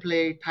Thailand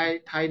play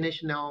Thai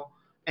national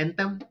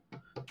anthem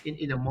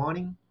in the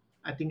morning.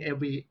 I think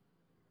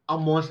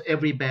almost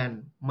every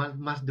band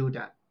must do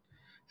that.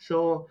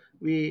 So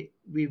we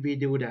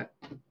do that,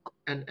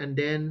 and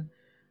then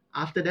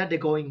after that they're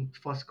going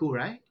for school,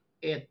 right?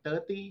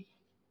 8:30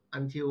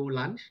 until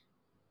lunch,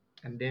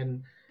 and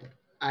then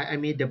I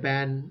meet the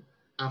band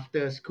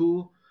after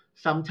school.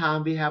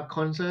 Sometimes we have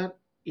concert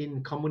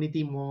in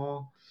community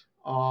mall,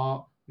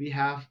 or we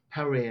have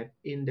parade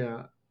in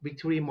the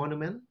Victory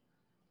Monument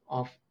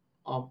of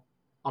of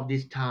of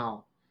this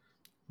town.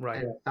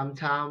 Right. And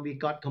sometimes we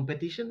got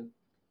competition,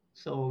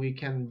 so we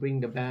can bring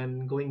the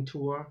band going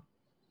tour.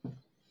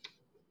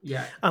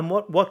 Yeah, And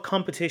what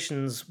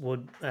competitions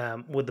would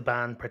the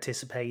band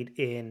participate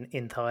in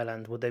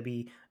Thailand? Would they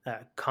be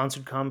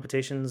concert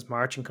competitions,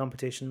 marching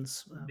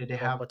competitions? they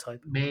have What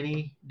type?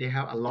 many. They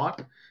have a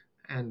lot,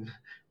 and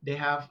they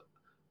have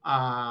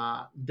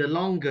the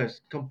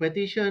longest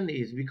competition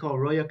is we call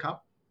Royal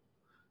Cup.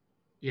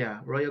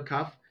 Yeah, Royal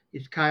Cup.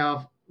 It's kind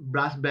of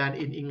brass band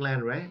in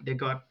England, right? They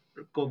got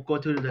go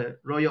to the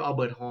Royal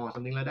Albert Hall,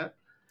 something like that.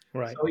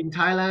 Right. So in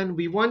Thailand,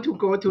 we want to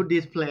go to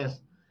this place.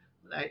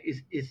 Like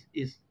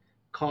is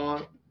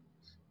called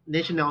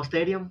National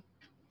Stadium.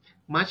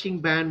 Marching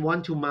band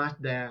want to march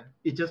there.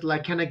 It's just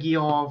like Carnegie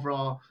Hall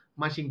for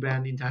marching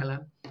band in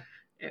Thailand.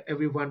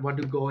 Everyone want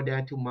to go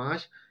there to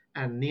march,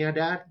 and near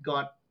that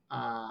got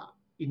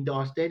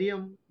indoor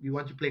stadium. We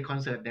want to play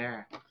concert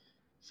there,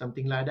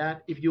 something like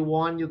that. If you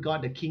want, you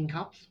got the King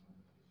Cups,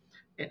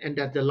 and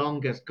that's the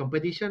longest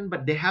competition.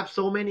 But they have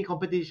so many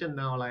competition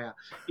now, like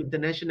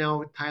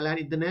international Thailand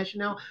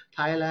international,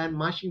 Thailand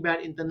marching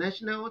band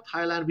international,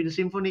 Thailand wind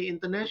symphony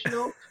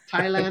international,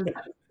 Thailand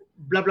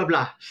blah blah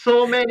blah.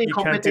 So many You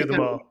can't do them competition.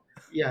 all.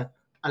 Yeah,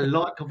 a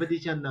lot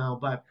competition now.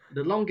 But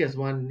the longest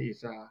one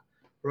is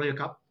Royal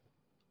Cup.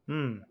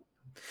 Hmm.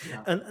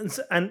 Yeah.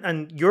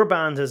 And your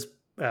band has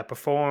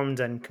performed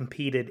and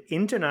competed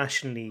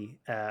internationally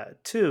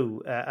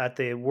too at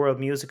the World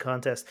Music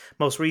Contest,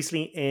 most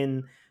recently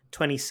in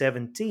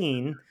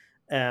 2017.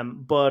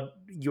 But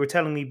you were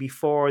telling me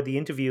before the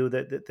interview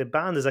that the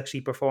band has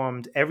actually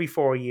performed every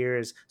 4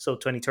 years, so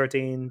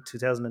 2013,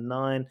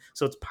 2009.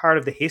 So it's part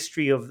of the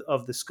history of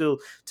the school.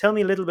 Tell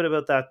me a little bit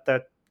about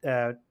that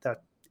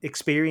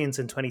experience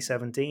in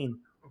 2017.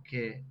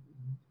 Okay.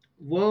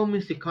 World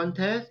Music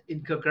Contest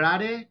in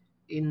Kerkrade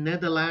in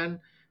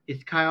Netherlands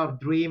is kind of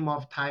dream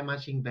of Thai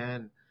marching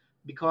band,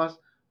 because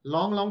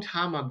long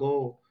time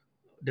ago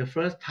the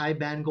first Thai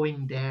band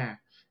going there,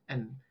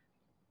 and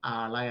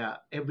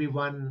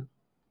everyone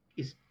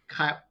is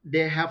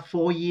they have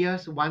 4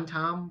 years one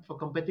time for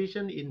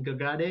competition in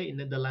Kerkrade in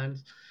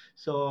Netherlands.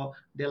 So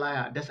they're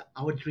like that's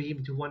our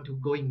dream to want to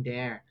go in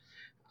there.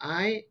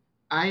 I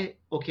I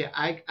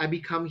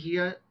become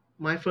here.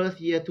 My first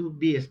year to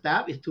be a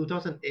staff is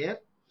 2008.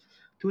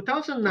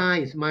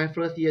 2009 is my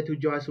first year to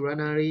join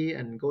Suranari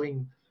and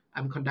going.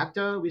 I'm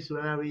conductor with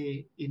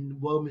Suranari in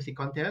World Music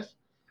Contest.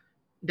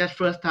 That's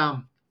first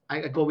time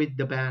I go with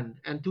the band.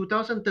 And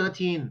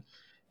 2013,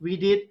 we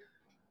did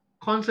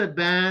concert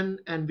band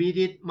and we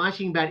did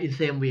marching band in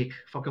same week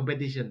for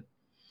competition.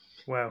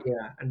 Wow.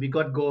 Yeah, and we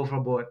got gold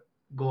for both,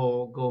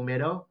 gold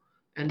medal.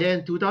 And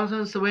then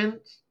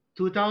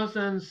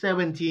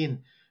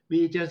 2017,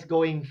 we just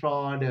going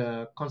for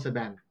the concert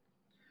band.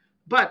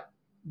 But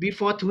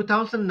before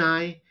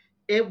 2009,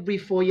 every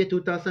 4 year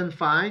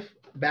 2005,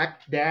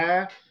 back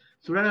there,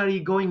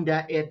 Suranari going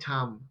there 8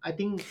 times. I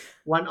think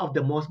one of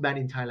the most band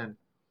in Thailand.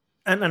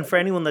 And for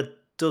anyone that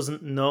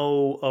doesn't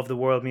know of the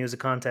World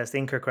Music Contest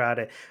in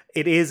Kerkrade,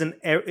 it is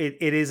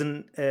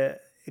a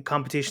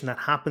competition that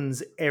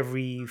happens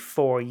every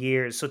 4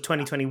 years. So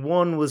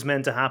 2021 was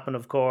meant to happen,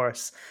 of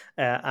course,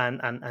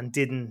 and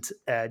didn't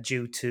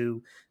due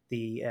to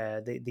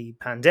the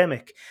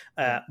pandemic.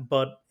 Yeah.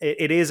 But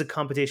it is a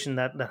competition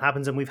that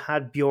happens, and we've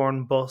had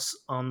Bjorn Buss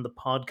on the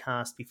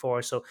podcast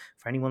before. So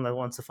for anyone that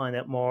wants to find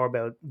out more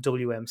about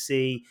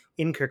WMC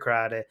in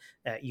Kirkrade,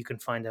 you can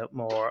find out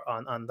more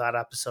on that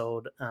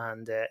episode,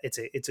 and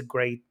it's a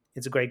great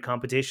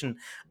competition.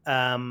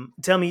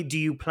 Tell me, do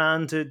you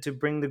plan to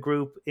bring the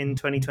group in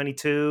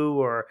 2022,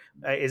 or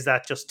is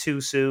that just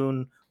too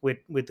soon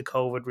with the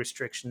COVID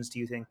restrictions? Do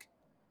you think?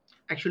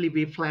 Actually,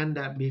 we planned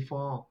that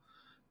before.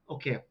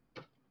 Okay,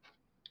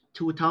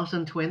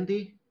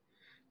 2020,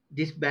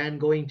 this band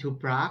going to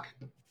Prague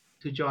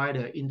to join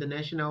the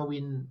international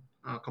win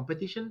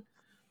competition,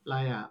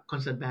 like a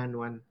concert band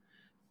one.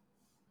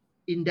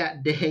 In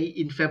that day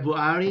in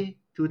February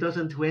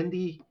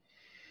 2020,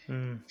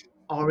 Mm.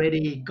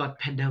 already got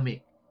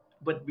pandemic,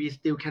 but we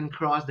still can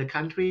cross the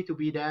country to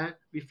be there.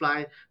 We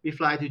fly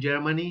to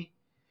Germany.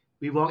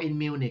 We walk in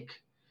Munich,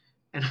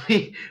 and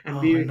we and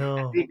Oh we and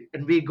no! we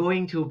and we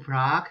going to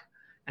Prague,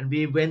 and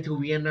we went to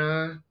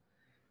Vienna,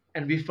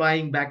 and we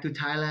flying back to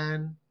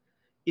Thailand.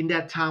 In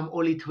that time,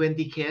 only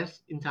 20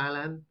 cases in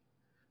Thailand.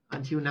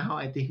 Until now,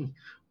 I think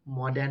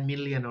more than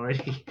million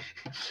already.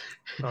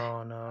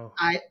 Oh no!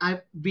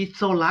 I be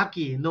so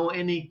lucky. No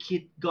any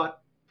kid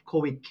got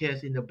COVID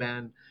case in the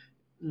band.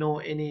 No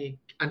any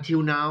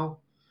until now.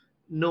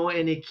 No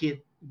any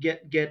kid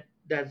get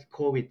that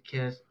COVID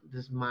case.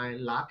 This is my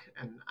luck,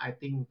 and I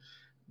think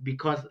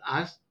because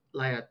us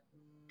like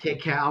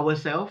take care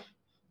ourselves.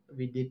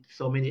 We did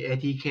so many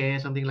ATK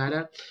something like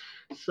that.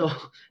 So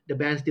the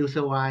band still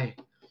survive.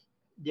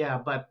 Yeah,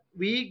 but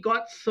we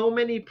got so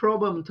many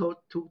problems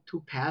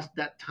to pass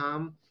that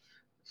time.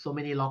 So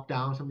many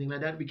lockdowns, something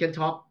like that. We can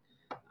talk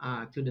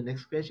to the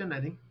next question, I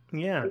think.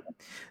 Yeah.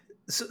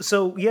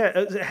 So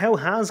yeah, how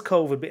has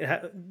COVID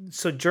been?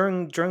 So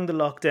during the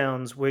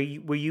lockdowns, were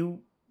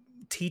you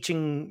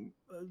teaching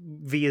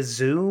via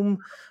Zoom?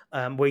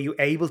 Were you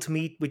able to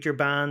meet with your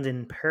band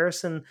in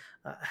person?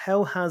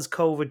 How has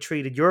COVID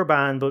treated your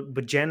band?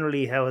 But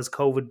generally, how has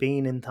COVID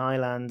been in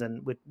Thailand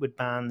and with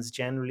bands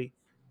generally?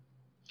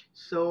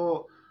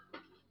 So,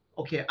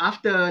 okay,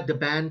 after the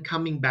band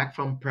coming back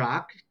from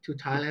Prague to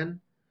Thailand,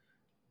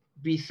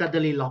 we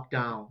suddenly locked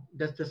down.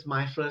 That's just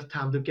my first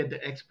time to get the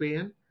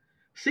experience.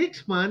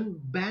 6 months,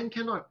 band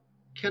cannot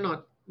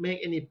make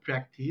any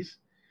practice.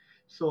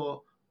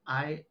 So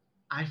I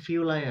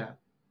feel like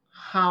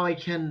how I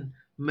can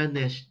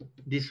manage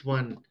this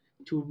one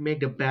to make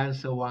the band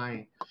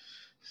survive.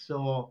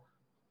 So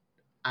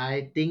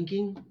I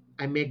thinking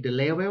I make the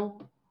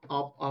level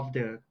of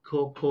the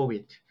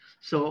COVID.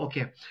 So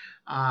okay,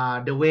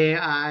 the way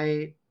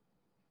I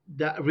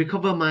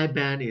recover my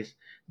band is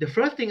the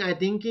first thing I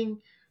thinking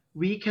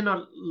we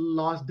cannot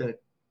lose the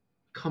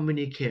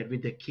communicate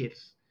with the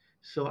kids.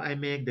 So I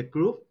make the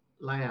group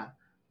like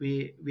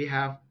we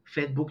have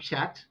Facebook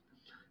chat,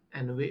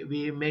 and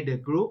we made a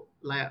group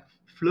like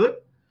flute,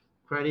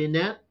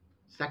 clarinet,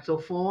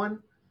 saxophone,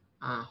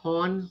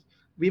 horns.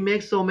 We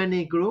make so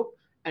many group,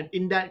 and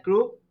in that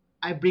group,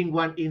 I bring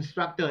one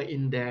instructor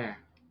in there,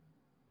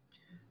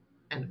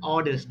 and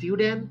all the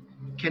student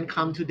can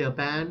come to the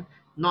band.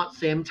 Not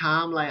same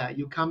time like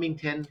you coming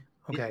 10.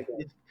 Okay.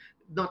 This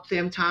not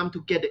same time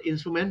to get the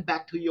instrument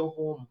back to your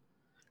home.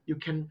 You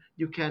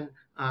can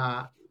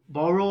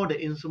borrow the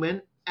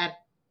instrument at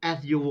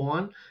as you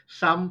want.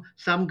 Some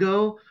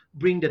girl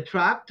bring the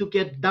truck to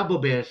get double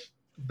bass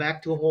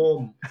back to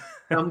home.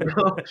 Some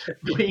girl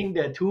bring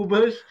the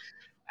tubas.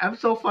 I'm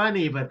so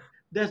funny, but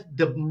that's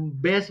the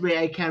best way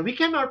I can. We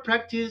cannot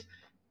practice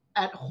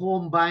at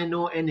home by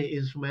no any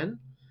instrument.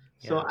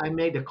 So Yeah. I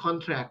made a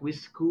contract with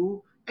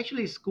school.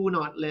 Actually, school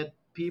not let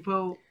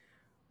people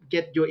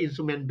get your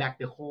instrument back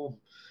to home.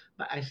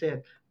 But I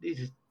said, this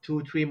is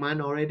 2 3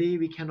 months already.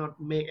 We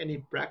cannot make any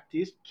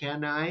practice.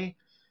 Can I?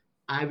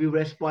 I will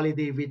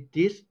responsibility with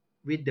this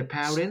with the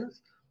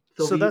parents.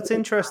 So So we that's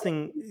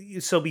interesting.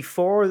 So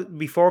before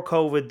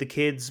COVID, the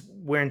kids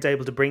weren't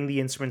able to bring the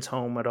instruments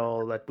home at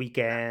all at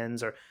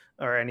weekends or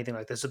anything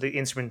like this. So the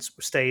instruments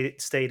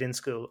stayed in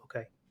school.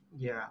 Okay.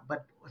 yeah.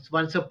 But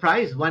one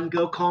surprise, one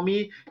girl called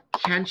me.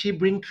 Can she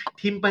bring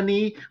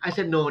timpani? I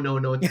said no, no,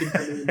 no,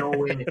 timpani, no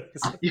way.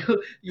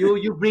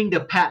 You bring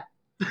the pad.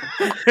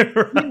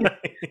 Right.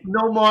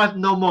 No more,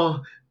 no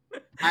more.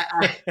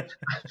 I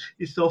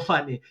it's so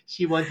funny.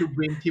 She want to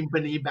bring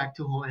timpani back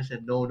to home. I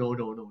said no, no,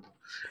 no, no,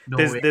 no, no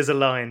way. There's a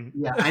line.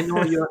 Yeah, I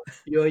know your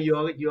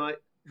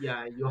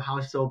yeah your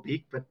house so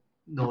big, but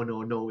no,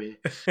 no, no way.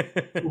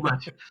 Too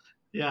much.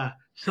 Yeah.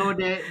 So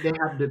they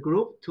have the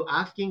group to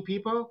asking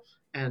people,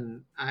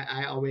 and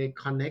I always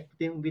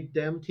connecting with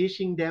them,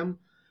 teaching them,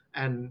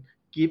 and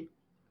give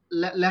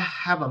let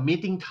have a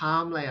meeting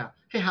time like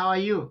hey, how are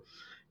you?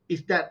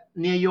 Is that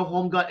near your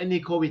home got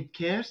any COVID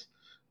case?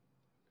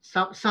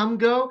 Some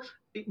girl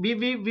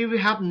we will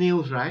have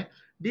news, right?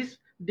 This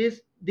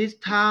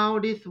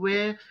town, this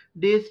way,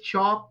 this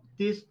shop,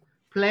 this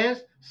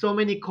place, so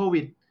many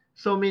COVID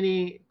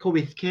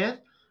case.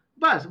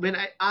 But when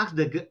I ask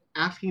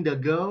asking the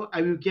girl,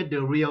 I will get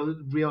the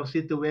real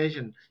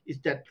situation. Is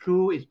that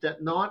true? Is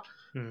that not?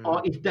 Or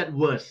Hmm. is that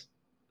worse?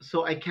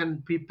 so I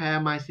can prepare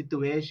my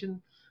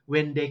situation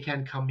when they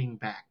can coming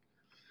back.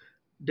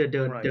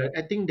 Right.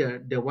 I think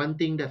the one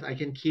thing that I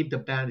can keep the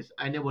band is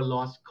I never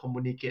lost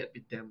communicate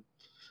with them.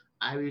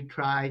 I will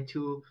try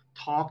to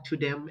talk to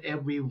them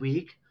every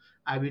week.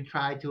 I will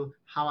try to,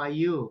 how are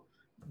you?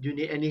 Do you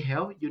need any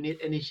help? You need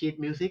any sheet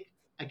music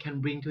I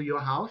can bring to your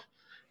house?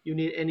 You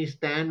need any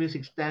stand,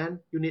 music stand?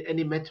 You need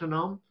any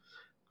metronome?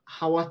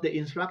 How was the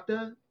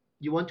instructor?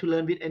 You want to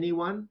learn with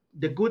anyone?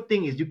 The good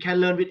thing is you can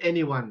learn with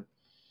anyone.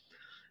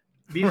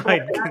 Before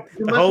Right. that,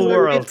 you The must whole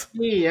learn with world.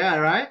 me, yeah,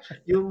 right?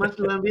 You must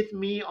learn with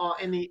me or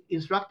any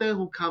instructor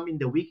who come in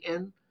the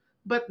weekend.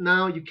 But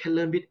now you can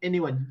learn with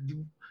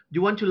anyone.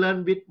 You want to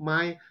learn with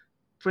my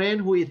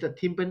friend who is a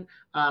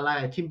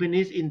like a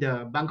timpanist in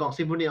the Bangkok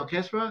Symphony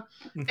Orchestra.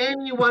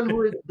 Anyone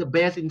who is the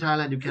best in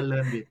Thailand, you can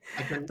learn with.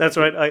 I That's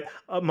can, right.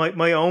 I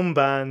my own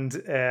band.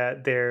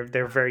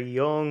 They're very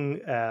young.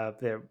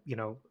 They're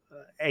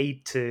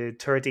 8 to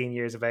 13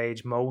 years of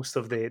age. Most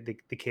of the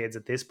kids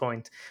at this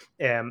point.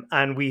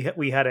 And we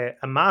had a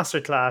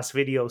masterclass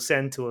video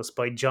sent to us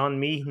by John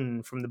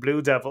Meehan from the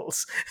Blue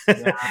Devils,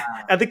 yeah,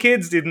 and the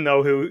kids didn't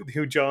know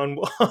who John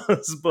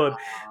was, but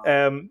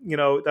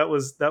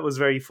that was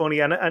very funny.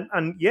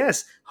 And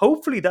yes,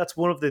 hopefully that's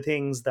one of the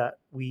things that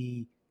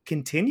we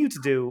continue to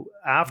do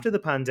after the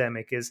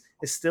pandemic is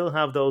still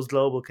have those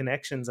global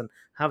connections and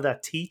have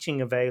that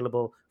teaching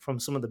available from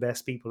some of the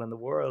best people in the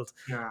world.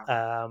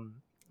 yeah.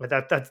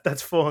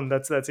 That's fun.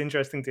 That's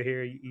interesting to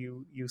hear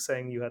you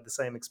saying you had the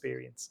same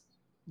experience.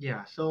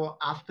 Yeah, so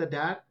after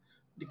that,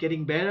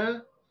 getting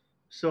better,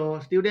 so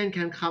student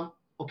can come.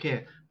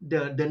 Okay,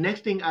 the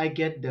next thing I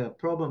get the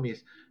problem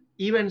is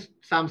even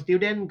some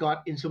student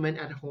got instrument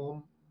at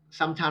home.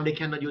 Sometimes they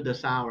cannot use the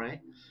sound, right?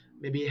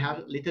 Maybe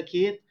have little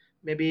kid.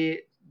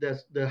 Maybe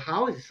the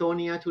house is so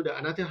near to the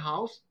another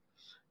house.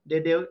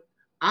 They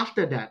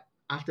after that,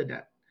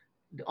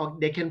 or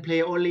they can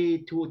play only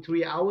 2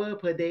 3 hours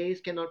per day.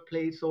 Cannot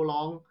play so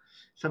long,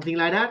 something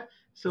like that.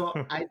 So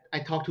I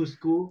talk to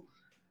school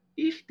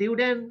if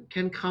students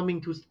can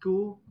coming to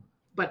school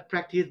but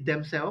practice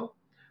themselves,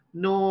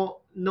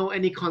 no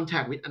any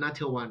contact with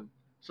another one.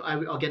 So I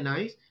will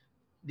organize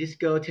this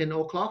girl 10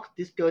 o'clock,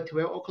 this girl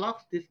 12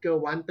 o'clock, this girl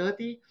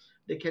 1:30.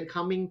 They can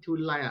coming to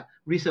like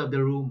reserve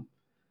the room,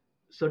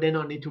 so they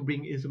don't need to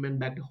bring instrument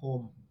back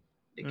home.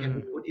 They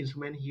can Mm, put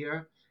instrument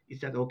here. Is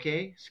that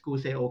okay? School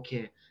say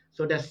okay.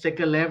 So that's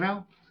second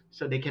level.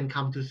 So they can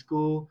come to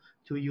school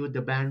to use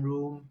the band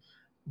room,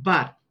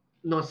 but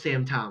not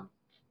same time.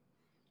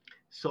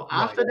 So right.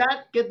 after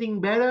that,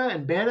 getting better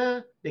and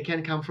better, they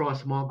can come from a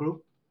small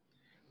group.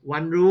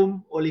 One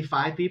room, only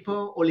 5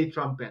 people, only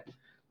trumpet.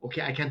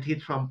 Okay, I can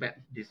teach trumpet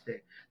this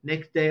day.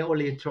 Next day,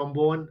 only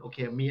trombone.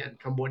 Okay, me and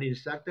trombone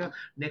instructor.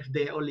 Next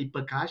day, only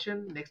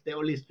percussion. Next day,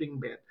 only string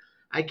band.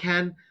 I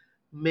can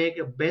make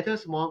a better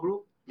small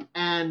group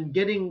and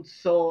getting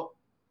so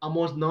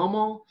almost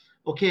normal.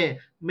 Okay,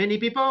 many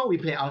people we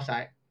play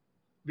outside,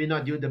 we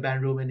not use the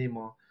band room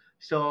anymore.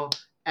 So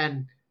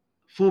and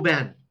full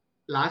band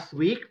last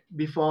week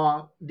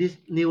before this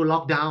new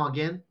lockdown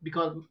again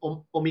because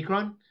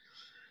Omicron.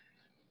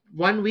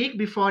 1 week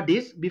before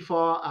this,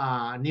 before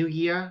New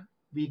Year,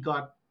 we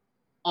got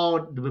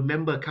all the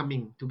member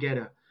coming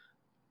together.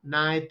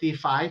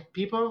 95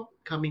 people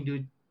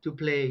coming to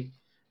play,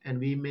 and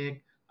we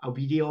make a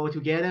video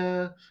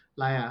together,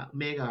 like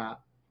make a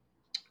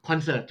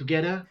concert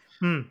together.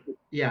 Mm,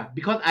 Yeah,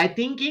 because I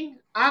thinking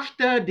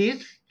after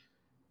this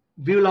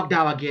we lock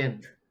down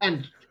again,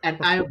 and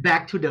I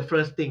back to the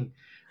first thing.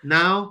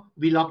 Now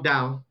we lock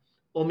down.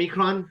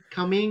 Omicron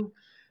coming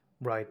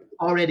right.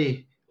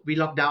 already. We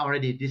locked down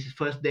already. This is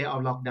first day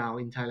of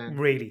lockdown in Thailand.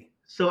 Really.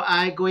 So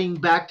I going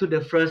back to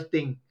the first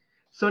thing.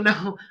 So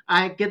now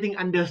I getting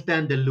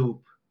understand the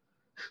loop.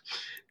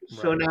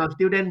 So Right. now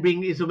student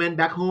bring instrument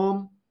back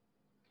home.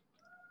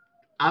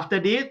 After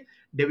this,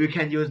 they will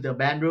can use the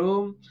band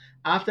room.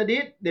 After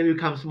this, they will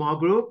come small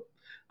group.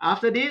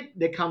 After this,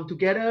 they come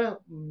together,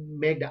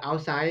 make the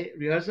outside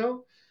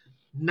rehearsal.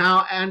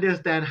 Now I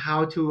understand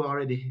how to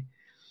already.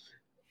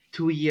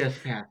 2 years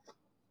passed.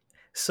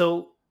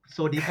 So,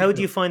 So how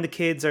do you difficult. find the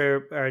kids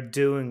are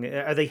doing?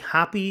 Are they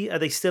happy? Are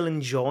they still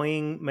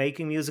enjoying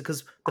making music?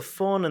 Because the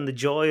fun and the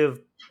joy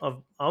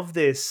of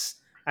this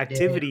Yeah,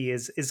 activity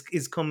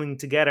is coming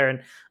together.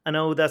 And I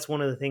know that's one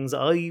of the things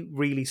I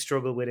really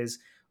struggle with is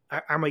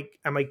are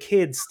my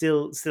kids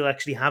still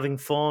actually having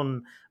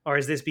fun, or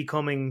is this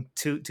becoming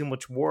too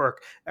much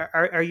work?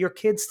 Are your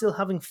kids still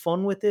having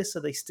fun with this?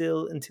 Are they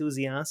still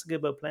enthusiastic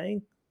about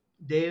playing?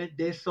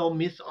 they so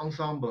miss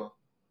ensemble.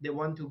 They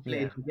want to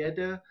play Yeah.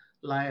 together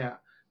like a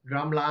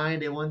drum line.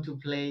 They want to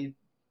play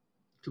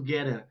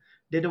together.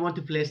 They don't want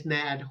to play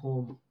snare at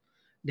home.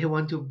 They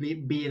want to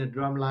be in a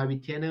drum line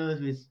with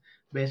tenors, with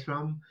bass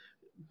drum.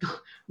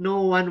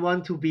 No one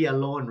want to be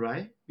alone,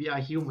 right? We are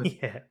human.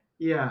 Yeah.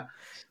 Yeah.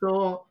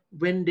 So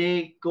when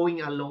they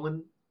going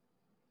alone,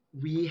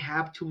 we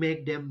have to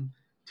make them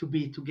to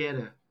be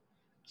together.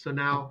 So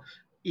now,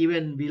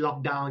 even we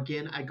lock down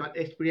again, I got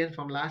experience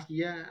from last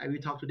year. I will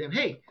talk to them.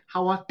 Hey,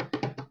 how was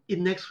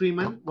in next 3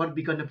 months? What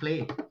we gonna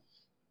play?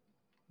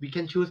 We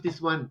can choose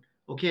this one.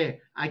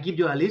 Okay, I give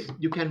you a list.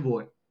 You can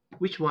vote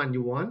which one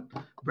you want.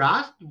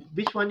 Brass,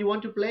 which one you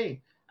want to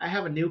play. I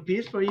have a new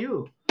piece for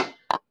you.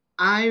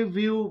 I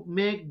will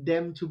make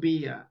them to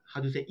be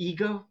how to say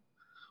eager,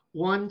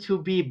 want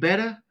to be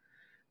better.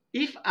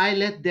 If I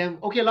let them,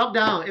 okay,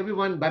 lockdown,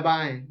 everyone, bye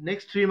bye.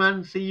 Next 3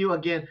 months, see you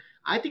again.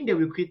 I think they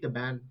will quit the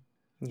band.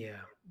 Yeah.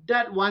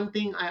 That one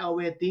thing I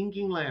always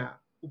thinking like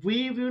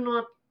we will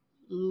not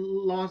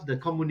lost the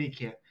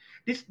communicate.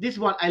 This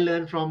what I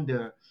learned from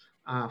the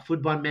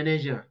football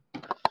manager.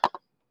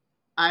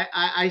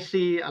 I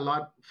see a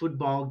lot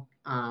football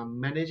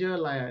manager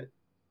like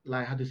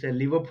how to say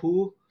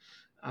Liverpool,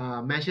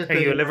 Are Manchester you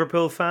a United.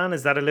 Liverpool fan?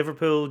 Is that a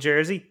Liverpool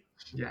jersey?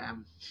 Yeah,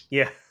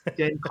 Yeah.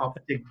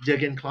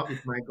 Jurgen Klopp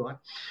is my god.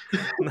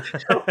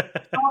 So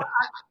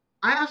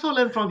I also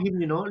learned from him.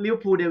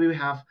 Liverpool they will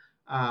have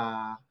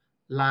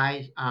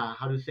live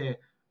how to say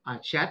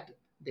chat.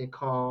 They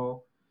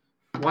call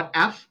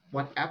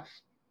WhatsApp.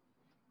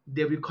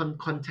 They will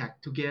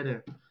contact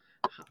together.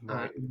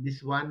 Right.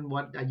 This one,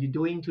 what are you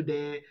doing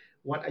today?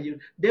 What are you?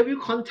 They will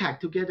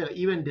contact together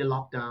even the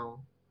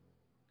lockdown.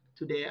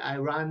 Today I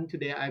run.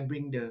 Today I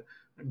bring the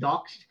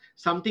dogs.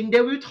 Something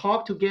they will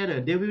talk together.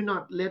 They will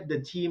not let the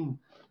team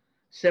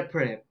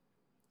separate.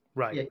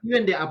 Right. Yeah,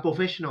 even they are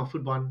professional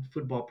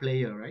football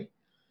player, right?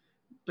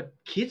 But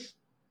kids,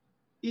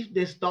 if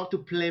they start to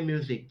play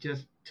music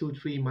just 2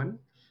 3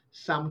 months,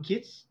 some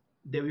kids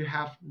they will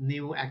have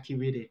new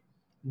activity,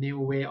 new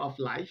way of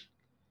life.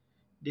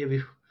 They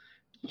will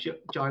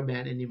join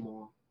band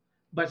anymore.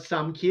 But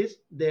some kids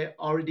they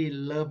already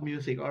love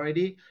music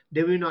already.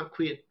 They will not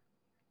quit.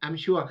 I'm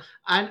sure.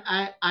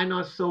 I'm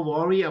not so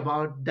worried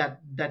about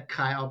that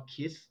kind of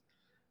kids.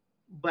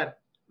 But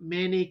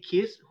many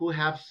kids who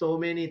have so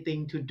many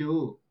things to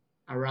do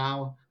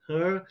around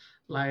her,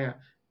 like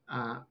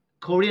uh,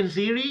 Korean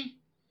series,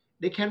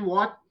 they can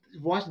watch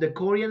the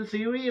Korean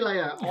series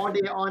like all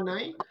day all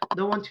night.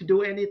 Don't want to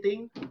do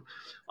anything,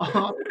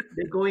 or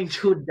they're going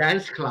to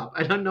dance club.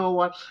 I don't know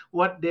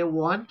what they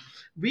want.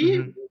 We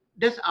Hmm.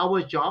 That's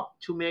our job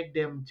to make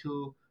them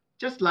to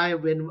just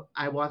like when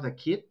I was a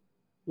kid.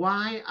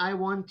 Why I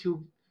want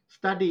to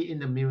study in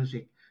the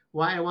music?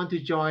 Why I want to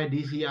join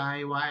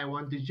DCI? Why I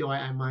want to join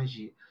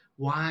MIG?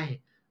 Why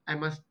I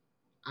must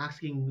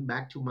asking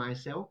back to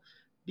myself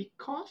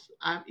because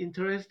I'm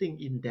interested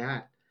in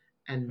that,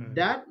 and Hmm.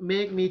 that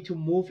make me to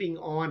moving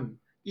on.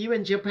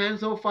 Even Japan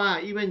so far,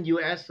 even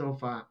US so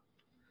far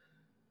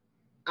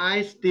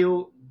I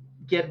still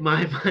get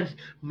my money,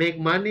 make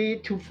money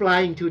to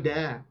flying to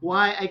there.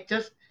 Why I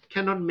just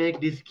cannot make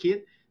this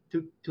kid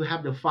to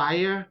have the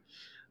fire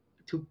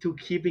to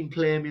keeping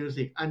play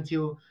music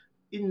until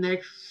in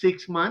next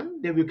 6 months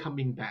they will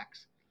coming back.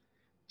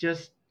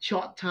 Just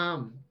short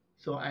time.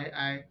 So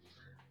I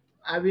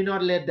will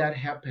not let that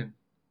happen.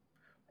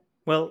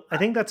 Well, I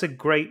think that's a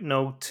great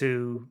note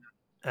to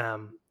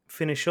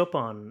finish up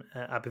on,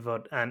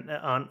 Abhivod, and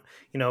on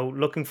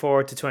looking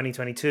forward to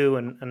 2022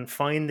 and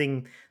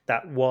finding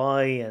that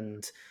why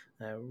and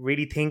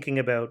really thinking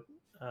about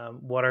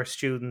what our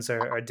students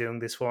are doing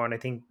this for. And I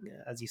think,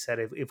 as you said,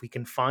 if we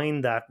can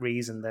find that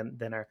reason,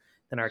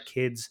 then our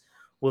kids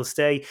will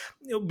stay.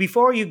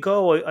 Before you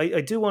go,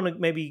 I do want to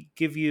maybe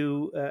give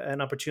you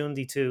an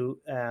opportunity to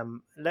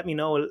let me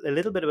know a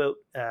little bit about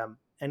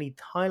any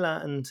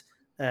Thailand.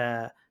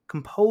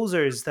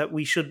 Composers that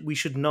we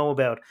should know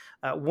about.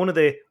 One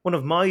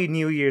of my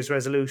New Year's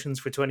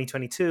resolutions for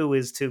 2022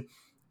 is to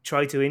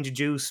try to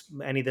introduce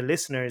any of the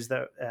listeners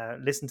that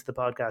listen to the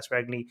podcast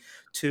regularly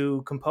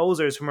to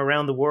composers from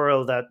around the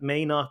world that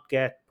may not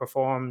get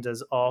performed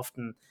as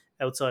often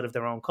outside of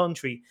their own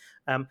country.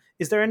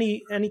 Is there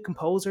any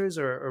composers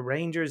or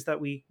arrangers that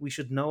we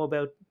should know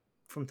about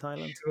from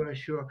Thailand? Sure,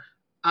 sure.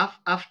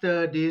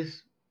 After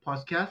this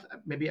podcast,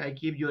 maybe I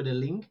give you the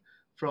link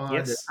for the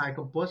Yes. Thai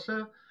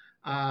composer.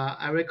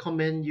 I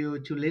recommend you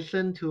to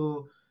listen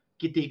to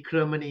Giti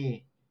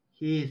Kramani.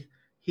 His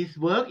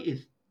work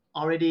is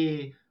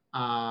already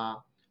uh,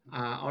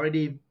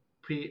 already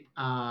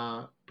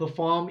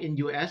performed in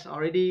US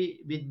already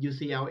with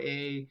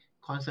UCLA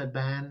concert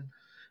band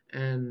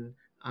and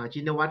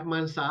Jinawat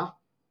Mansaf.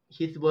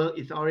 His work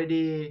is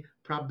already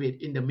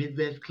published in the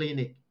Midwest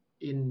Clinic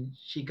in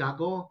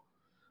Chicago.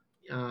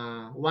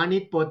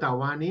 Wanit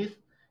Potawanis.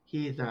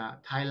 He is a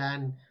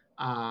Thailand,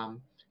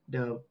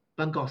 the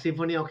Bangkok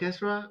Symphony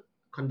Orchestra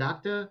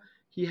conductor.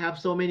 He have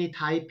so many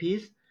Thai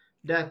pieces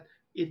that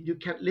if you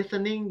kept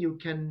listening, you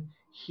can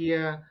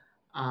hear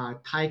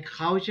Thai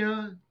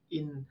culture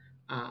in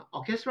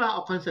orchestra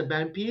or concert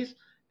band piece.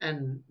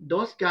 And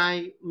those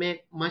guys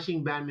make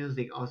marching band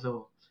music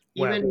also.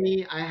 Wow. Even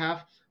me, I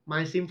have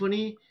my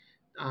symphony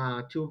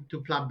to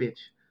publish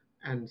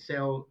and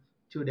sell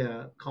to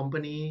the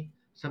company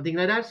something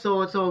like that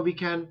so we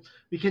can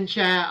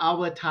share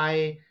our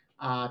Thai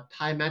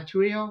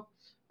material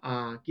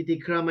Kiti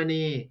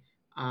Kramani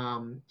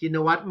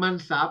Jinawat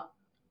Mansap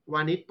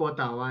Wanit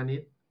Pota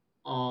Wanit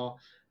or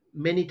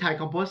many Thai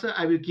composer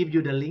I will give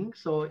you the link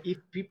so if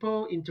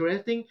people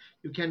interesting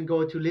you can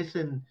go to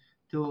listen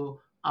to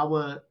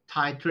our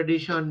Thai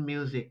tradition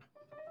music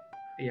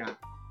Yeah.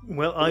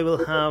 Well, I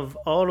will have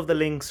all of the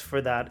links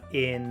for that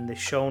in the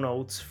show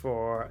notes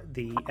for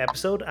the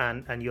episode,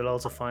 and you'll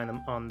also find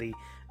them on the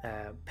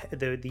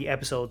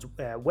episode's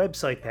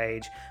website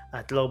page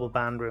at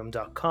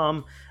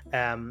globalbandroom.com.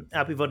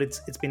 Apivud,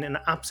 it's been an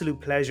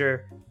absolute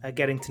pleasure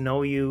getting to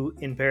know you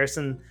in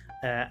person,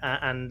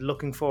 and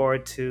looking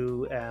forward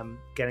to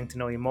getting to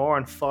know you more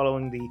and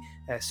following the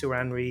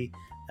Suranri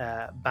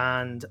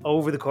band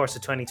over the course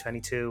of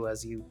 2022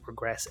 as you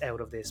progress out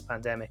of this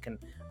pandemic,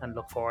 and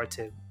look forward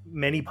to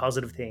many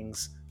positive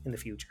things in the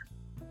future.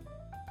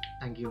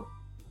 Thank you.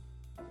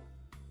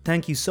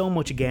 Thank you so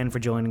much again for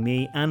joining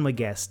me and my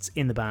guests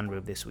in the band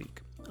room this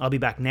week. I'll be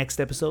back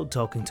next episode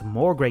talking to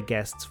more great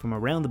guests from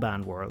around the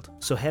band world,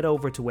 so head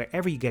over to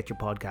wherever you get your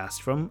podcasts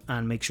from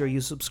and make sure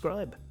you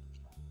subscribe.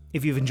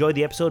 If you've enjoyed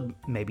the episode,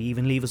 maybe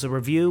even leave us a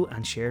review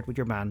and share it with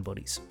your band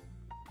buddies.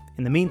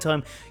 In the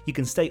meantime, you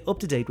can stay up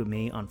to date with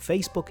me on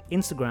Facebook,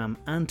 Instagram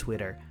and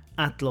Twitter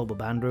at Global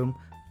Bandroom,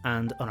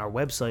 and on our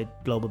website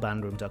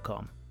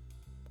globalbandroom.com.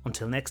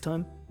 Until next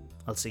time,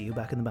 I'll see you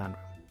back in the band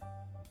room.